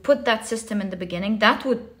to put that system in the beginning. That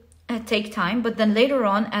would take time, but then later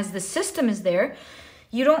on, as the system is there,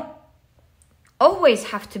 you don't always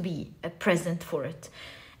have to be present for it.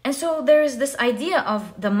 And so there is this idea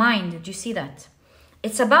of the mind. Did you see that?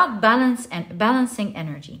 It's about balance and balancing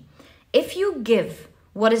energy. If you give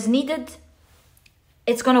what is needed,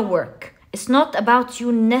 it's going to work. It's not about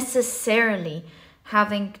you necessarily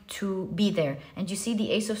having to be there. And you see the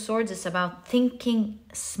Ace of Swords is about thinking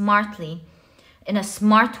smartly, in a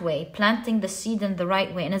smart way, planting the seed in the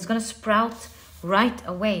right way, and it's going to sprout right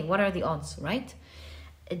away. What are the odds, right?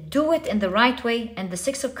 Do it in the right way, and the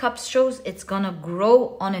Six of Cups shows it's going to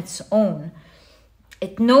grow on its own.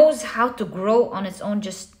 It knows how to grow on its own.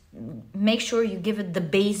 Just make sure you give it the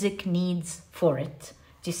basic needs for it.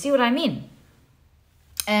 Do you see what I mean?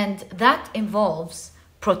 And that involves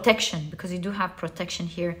protection, because you do have protection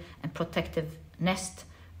here and protective nest.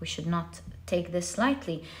 We should not take this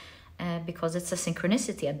lightly, because it's a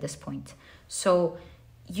synchronicity at this point. So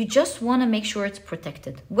you just want to make sure it's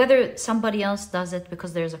protected, whether somebody else does it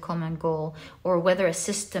because there's a common goal, or whether a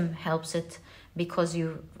system helps it because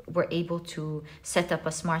you were able to set up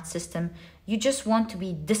a smart system. You just want to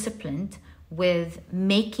be disciplined with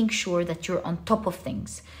making sure that you're on top of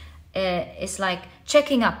things. It's like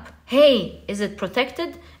checking up. Hey, is it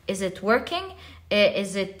protected? Is it working?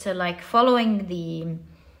 Is it like following the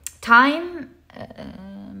timeline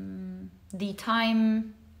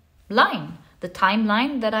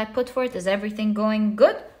that I put for it? Is everything going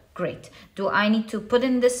good? Great. Do I need to put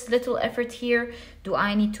in this little effort here? Do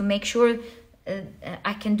I need to make sure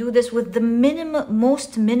I can do this with the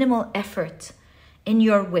most minimal effort in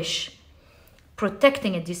your wish?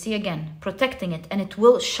 Protecting it, you see again, protecting it, and it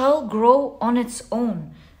shall grow on its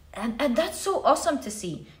own. And that's so awesome to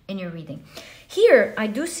see in your reading. Here, I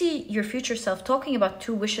do see your future self talking about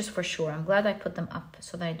 2 wishes for sure. I'm glad I put them up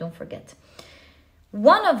so that I don't forget.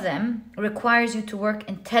 One of them requires you to work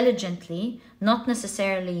intelligently, not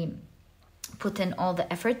necessarily put in all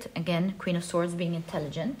the effort. Again, Queen of Swords being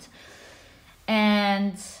intelligent.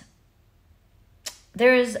 And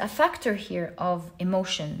there is a factor here of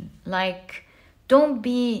emotion, like don't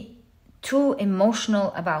be too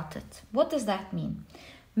emotional about it. What does that mean?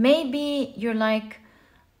 Maybe you're like,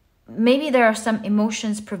 maybe there are some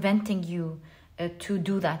emotions preventing you to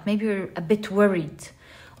do that. Maybe you're a bit worried,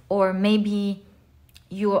 or maybe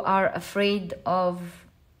you are afraid of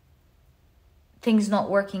things not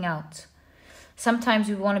working out. Sometimes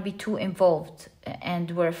we want to be too involved,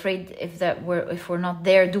 and we're afraid if we're not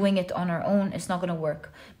there doing it on our own, it's not going to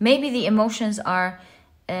work. Maybe the emotions are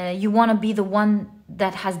you want to be the one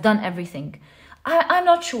that has done everything. I'm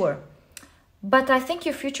not sure. But I think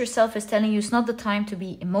your future self is telling you it's not the time to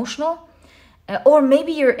be emotional. Or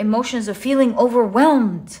maybe your emotions of feeling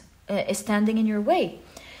overwhelmed is standing in your way.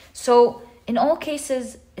 So in all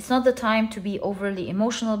cases, it's not the time to be overly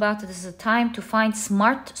emotional about it. This is a time to find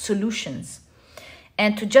smart solutions.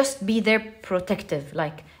 and to just be there protective.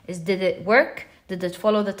 Like, did it work? Did it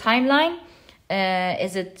follow the timeline?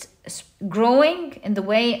 Is it growing in the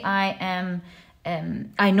way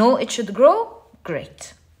I know it should grow?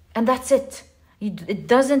 Great. And that's it. It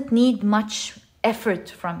doesn't need much effort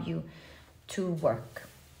from you to work.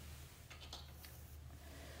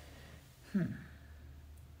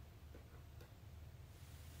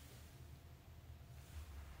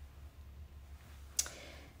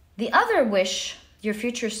 The other wish your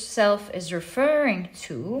future self is referring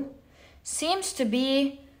to seems to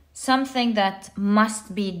be something that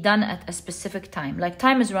must be done at a specific time. Like,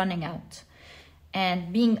 time is running out.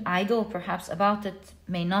 And being idle perhaps about it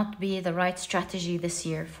may not be the right strategy this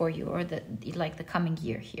year for you, or the coming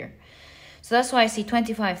year here. So that's why I see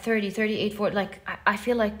 25, 30, 38, 40. Like, I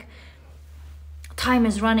feel like time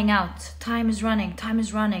is running out. Time is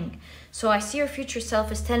running. So I see your future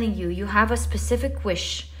self is telling you, you have a specific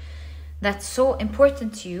wish that's so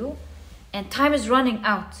important to you, and time is running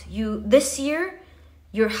out. This year,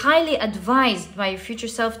 you're highly advised by your future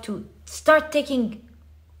self to start taking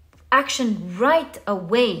action right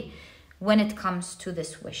away when it comes to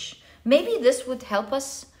this wish. Maybe this would help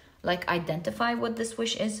us like identify what this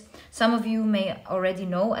wish is. Some of you may already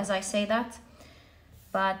know as I say that,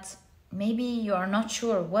 but maybe you are not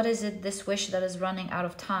sure. What is it, this wish that is running out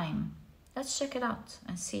of time? Let's check it out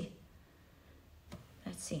and see.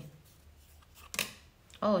 Let's see.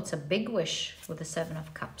 Oh, it's a big wish with the 7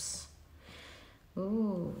 of Cups.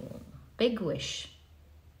 Ooh, big wish.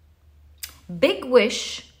 Big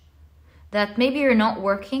wish that maybe you're not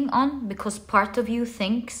working on because part of you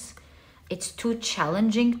thinks it's too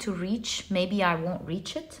challenging to reach. Maybe I won't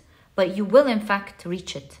reach it, but you will in fact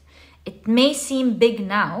reach it. It may seem big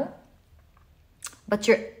now, but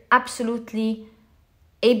you're absolutely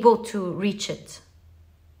able to reach it.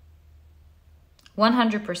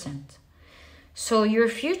 100%. So your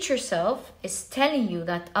future self is telling you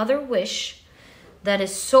that other wish that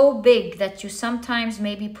is so big that you sometimes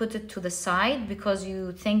maybe put it to the side because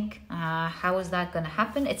you think, how is that going to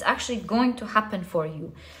happen? It's actually going to happen for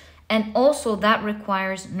you. And also that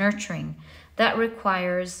requires nurturing. That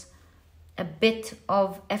requires a bit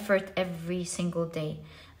of effort every single day.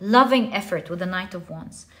 Loving effort with the Knight of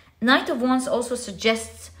Wands. Knight of Wands also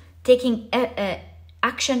suggests taking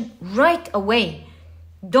action right away.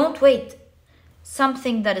 Don't wait.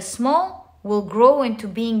 Something that is small will grow into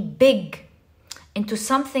being big, into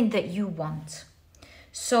something that you want.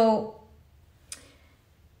 So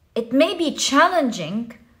it may be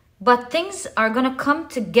challenging, but things are going to come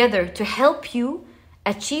together to help you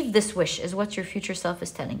achieve this wish, is what your future self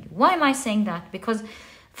is telling you. Why am I saying that? Because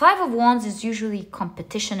 5 of Wands is usually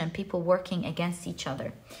competition and people working against each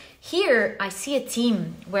other. Here, I see a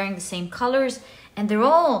team wearing the same colors and they're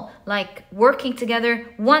all like working together.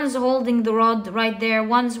 One's holding the rod right there.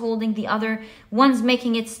 One's holding the other. One's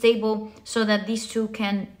making it stable so that these two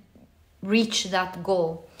can reach that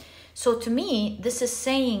goal. So to me, this is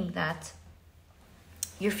saying that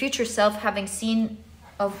your future self, having seen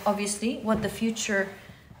obviously what the future,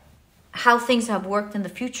 how things have worked in the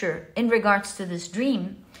future in regards to this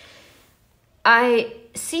dream, I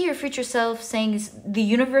see your future self saying the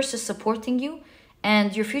universe is supporting you,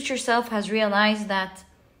 and your future self has realized that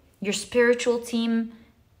your spiritual team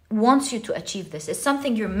wants you to achieve this. It's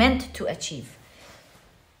something you're meant to achieve.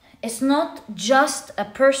 It's not just a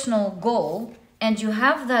personal goal, and you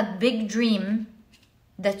have that big dream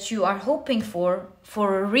that you are hoping for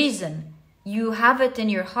a reason. You have it in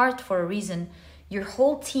your heart for a reason. Your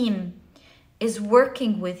whole team is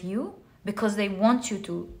working with you because they want you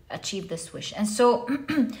to achieve this wish. And so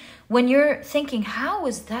when you're thinking, how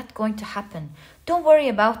is that going to happen? Don't worry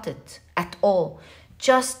about it at all.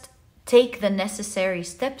 Just take the necessary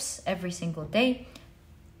steps every single day.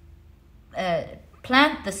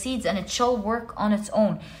 Plant the seeds and it shall work on its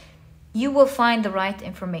own. You will find the right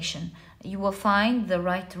information. You will find the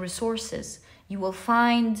right resources. You will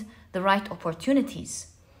find the right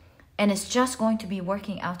opportunities. And it's just going to be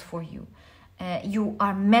working out for you. You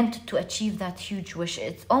are meant to achieve that huge wish.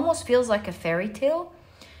 It almost feels like a fairy tale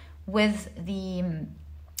with the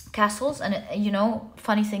castles. And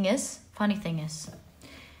funny thing is,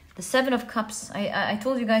 the 7 of Cups, I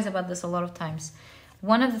told you guys about this a lot of times.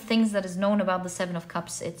 One of the things that is known about the 7 of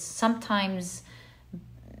Cups, it's sometimes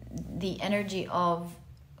the energy of,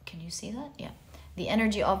 can you see that? Yeah. The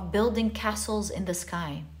energy of building castles in the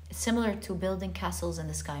sky. It's similar to building castles in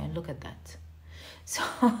the sky, and look at that.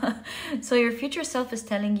 So your future self is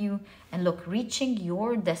telling you, and look, reaching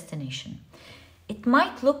your destination. It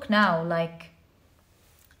might look now like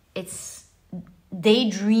it's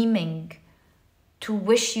daydreaming to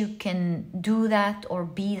wish you can do that or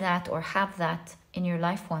be that or have that. in your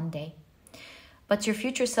life one day. But your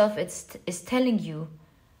future self is telling you,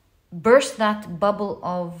 burst that bubble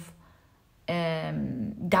of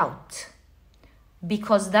doubt.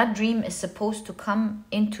 Because that dream is supposed to come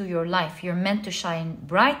into your life. You're meant to shine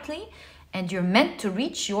brightly and you're meant to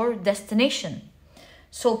reach your destination.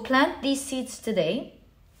 So plant these seeds today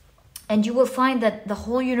and you will find that the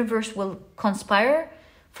whole universe will conspire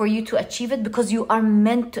for you to achieve it because you are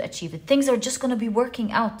meant to achieve it. Things are just going to be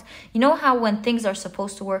working out. You know how when things are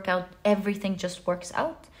supposed to work out, everything just works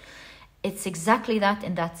out? It's exactly that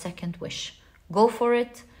in that second wish. Go for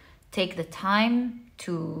it. Take the time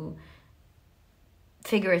to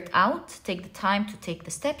figure it out. Take the time to take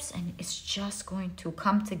the steps and it's just going to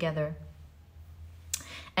come together.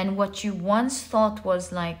 And what you once thought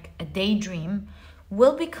was like a daydream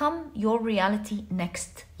will become your reality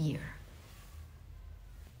next year.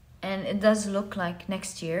 And it does look like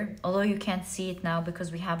next year, although you can't see it now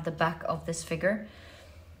because we have the back of this figure.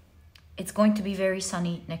 It's going to be very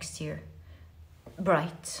sunny next year.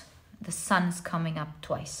 Bright. The sun's coming up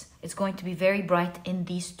twice. It's going to be very bright in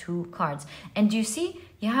these two cards. And do you see?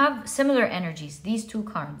 You have similar energies. These two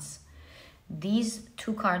cards. These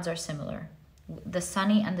two cards are similar. The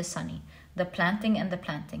sunny and the sunny. The planting and the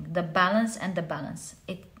planting. The balance and the balance.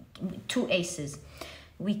 Two aces.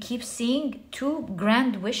 We keep seeing two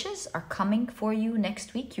grand wishes are coming for you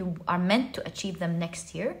next week. You are meant to achieve them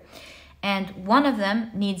next year. And one of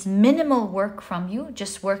them needs minimal work from you.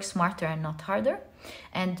 Just work smarter and not harder.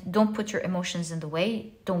 And don't put your emotions in the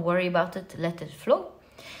way. Don't worry about it. Let it flow.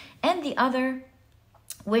 And the other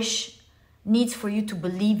wish needs for you to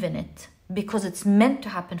believe in it because it's meant to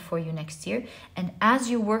happen for you next year. And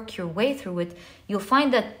as you work your way through it, you'll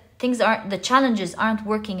find that the challenges aren't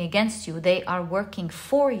working against you. They are working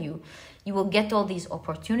for you. You will get all these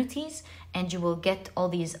opportunities and you will get all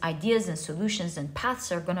these ideas and solutions and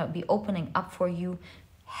paths are going to be opening up for you,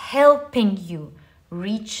 helping you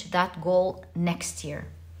reach that goal next year.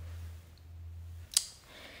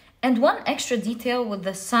 And one extra detail with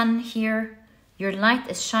the sun here, your light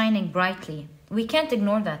is shining brightly. We can't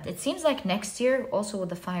ignore that. It seems like next year, also with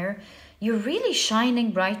the fire, you're really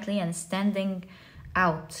shining brightly and standing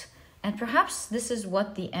out. And perhaps this is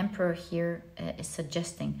what the Emperor here is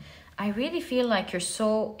suggesting. I really feel like you're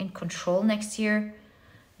so in control next year.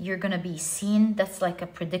 You're going to be seen. That's like a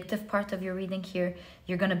predictive part of your reading here.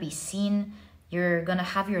 You're going to be seen. You're going to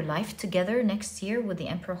have your life together next year with the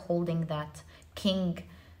Emperor holding that king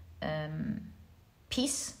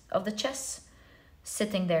piece of the chess,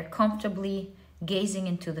 sitting there comfortably, gazing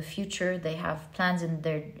into the future. They have plans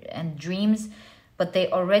and dreams, but they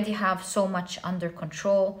already have so much under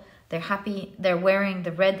control. They're happy. They're wearing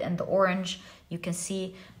the red and the orange. You can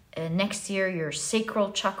see next year your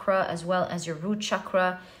sacral chakra as well as your root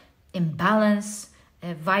chakra in balance,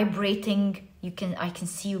 vibrating. I can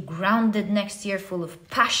see you grounded next year, full of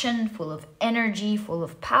passion, full of energy, full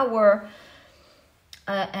of power.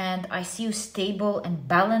 And I see you stable and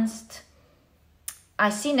balanced. I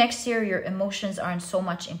see next year your emotions aren't so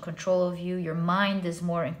much in control of you. Your mind is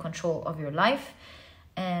more in control of your life.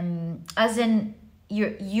 As in,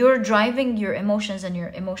 you're driving your emotions and your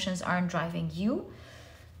emotions aren't driving you.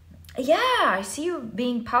 Yeah, I see you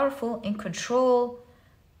being powerful, in control,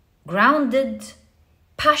 grounded,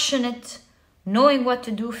 passionate, knowing what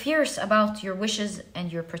to do, fierce about your wishes,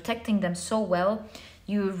 and you're protecting them so well.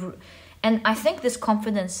 And I think this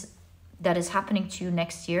confidence that is happening to you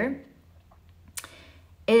next year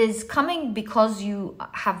is coming because you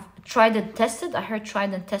have tried and tested. I heard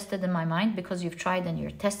tried and tested in my mind because you've tried and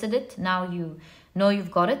you've tested it. Now you know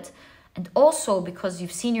you've got it. And also because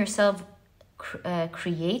you've seen yourself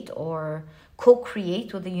create or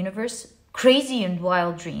co-create with the universe crazy and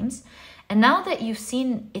wild dreams. And now that you've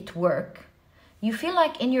seen it work, you feel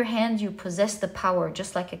like in your hand you possess the power,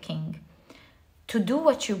 just like a king, to do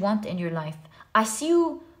what you want in your life. I see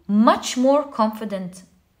you much more confident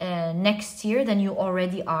next year than you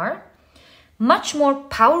already are, much more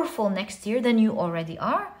powerful next year than you already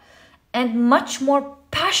are, and much more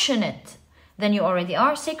passionate than you already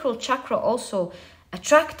are. Sacral chakra also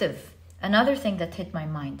attractive. Another thing that hit my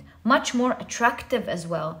mind, much more attractive as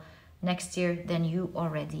well next year than you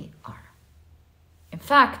already are. In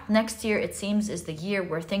fact, next year, it seems, is the year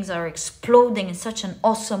where things are exploding in such an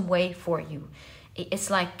awesome way for you. It's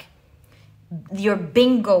like your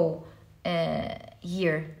bingo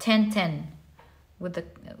year, 10-10, with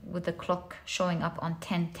the clock showing up on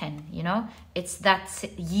 10-10, you know? It's that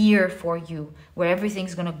year for you where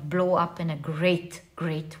everything's going to blow up in a great,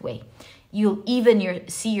 great way. You'll even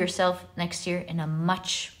see yourself next year in a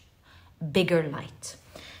much bigger light.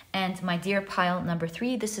 And my dear pile number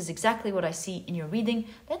 3, this is exactly what I see in your reading.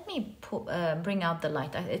 Let me bring out the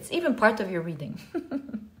light. It's even part of your reading.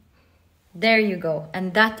 There you go.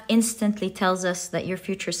 And that instantly tells us that your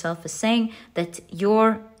future self is saying that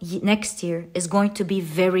your next year is going to be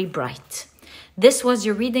very bright. This was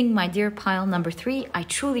your reading, my dear pile number 3. I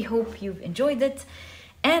truly hope you've enjoyed it.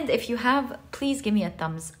 And if you have, please give me a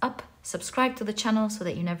thumbs up. Subscribe to the channel so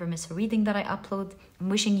that you never miss a reading that I upload. I'm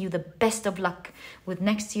wishing you the best of luck with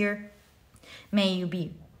next year. May you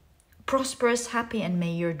be prosperous, happy, and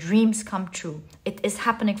may your dreams come true. It is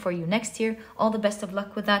happening for you next year. All the best of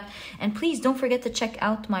luck with that. And please don't forget to check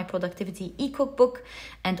out my productivity e-cookbook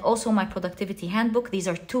and also my productivity handbook. These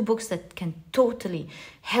are 2 books that can totally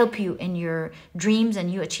help you in your dreams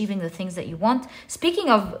and you achieving the things that you want. Speaking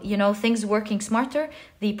of, things working smarter,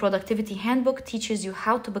 the productivity handbook teaches you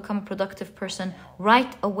how to become a productive person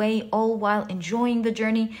right away, all while enjoying the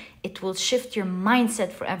journey. It will shift your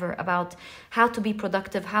mindset forever about how to be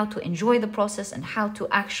productive, how to enjoy the process, and how to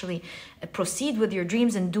actually proceed with your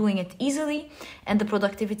dreams and doing it easily. And the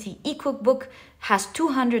productivity e-cookbook has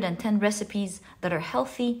 210 recipes that are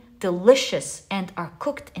healthy, delicious, and are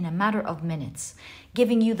cooked in a matter of minutes,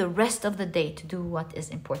 giving you the rest of the day to do what is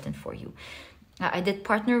important for you. I did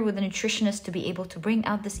partner with a nutritionist to be able to bring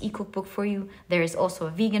out this e-cookbook for you. There is also a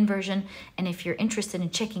vegan version. And if you're interested in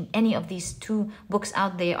checking any of these 2 books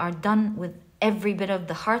out, they are done with every bit of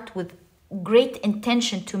the heart, with great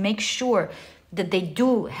intention to make sure that they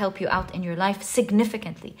do help you out in your life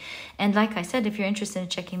significantly. And like I said, if you're interested in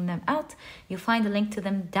checking them out, you'll find a link to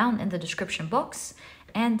them down in the description box.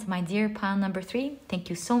 And my dear pile number 3, thank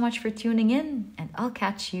you so much for tuning in, and I'll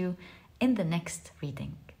catch you in the next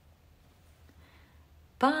reading.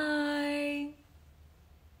 Bye.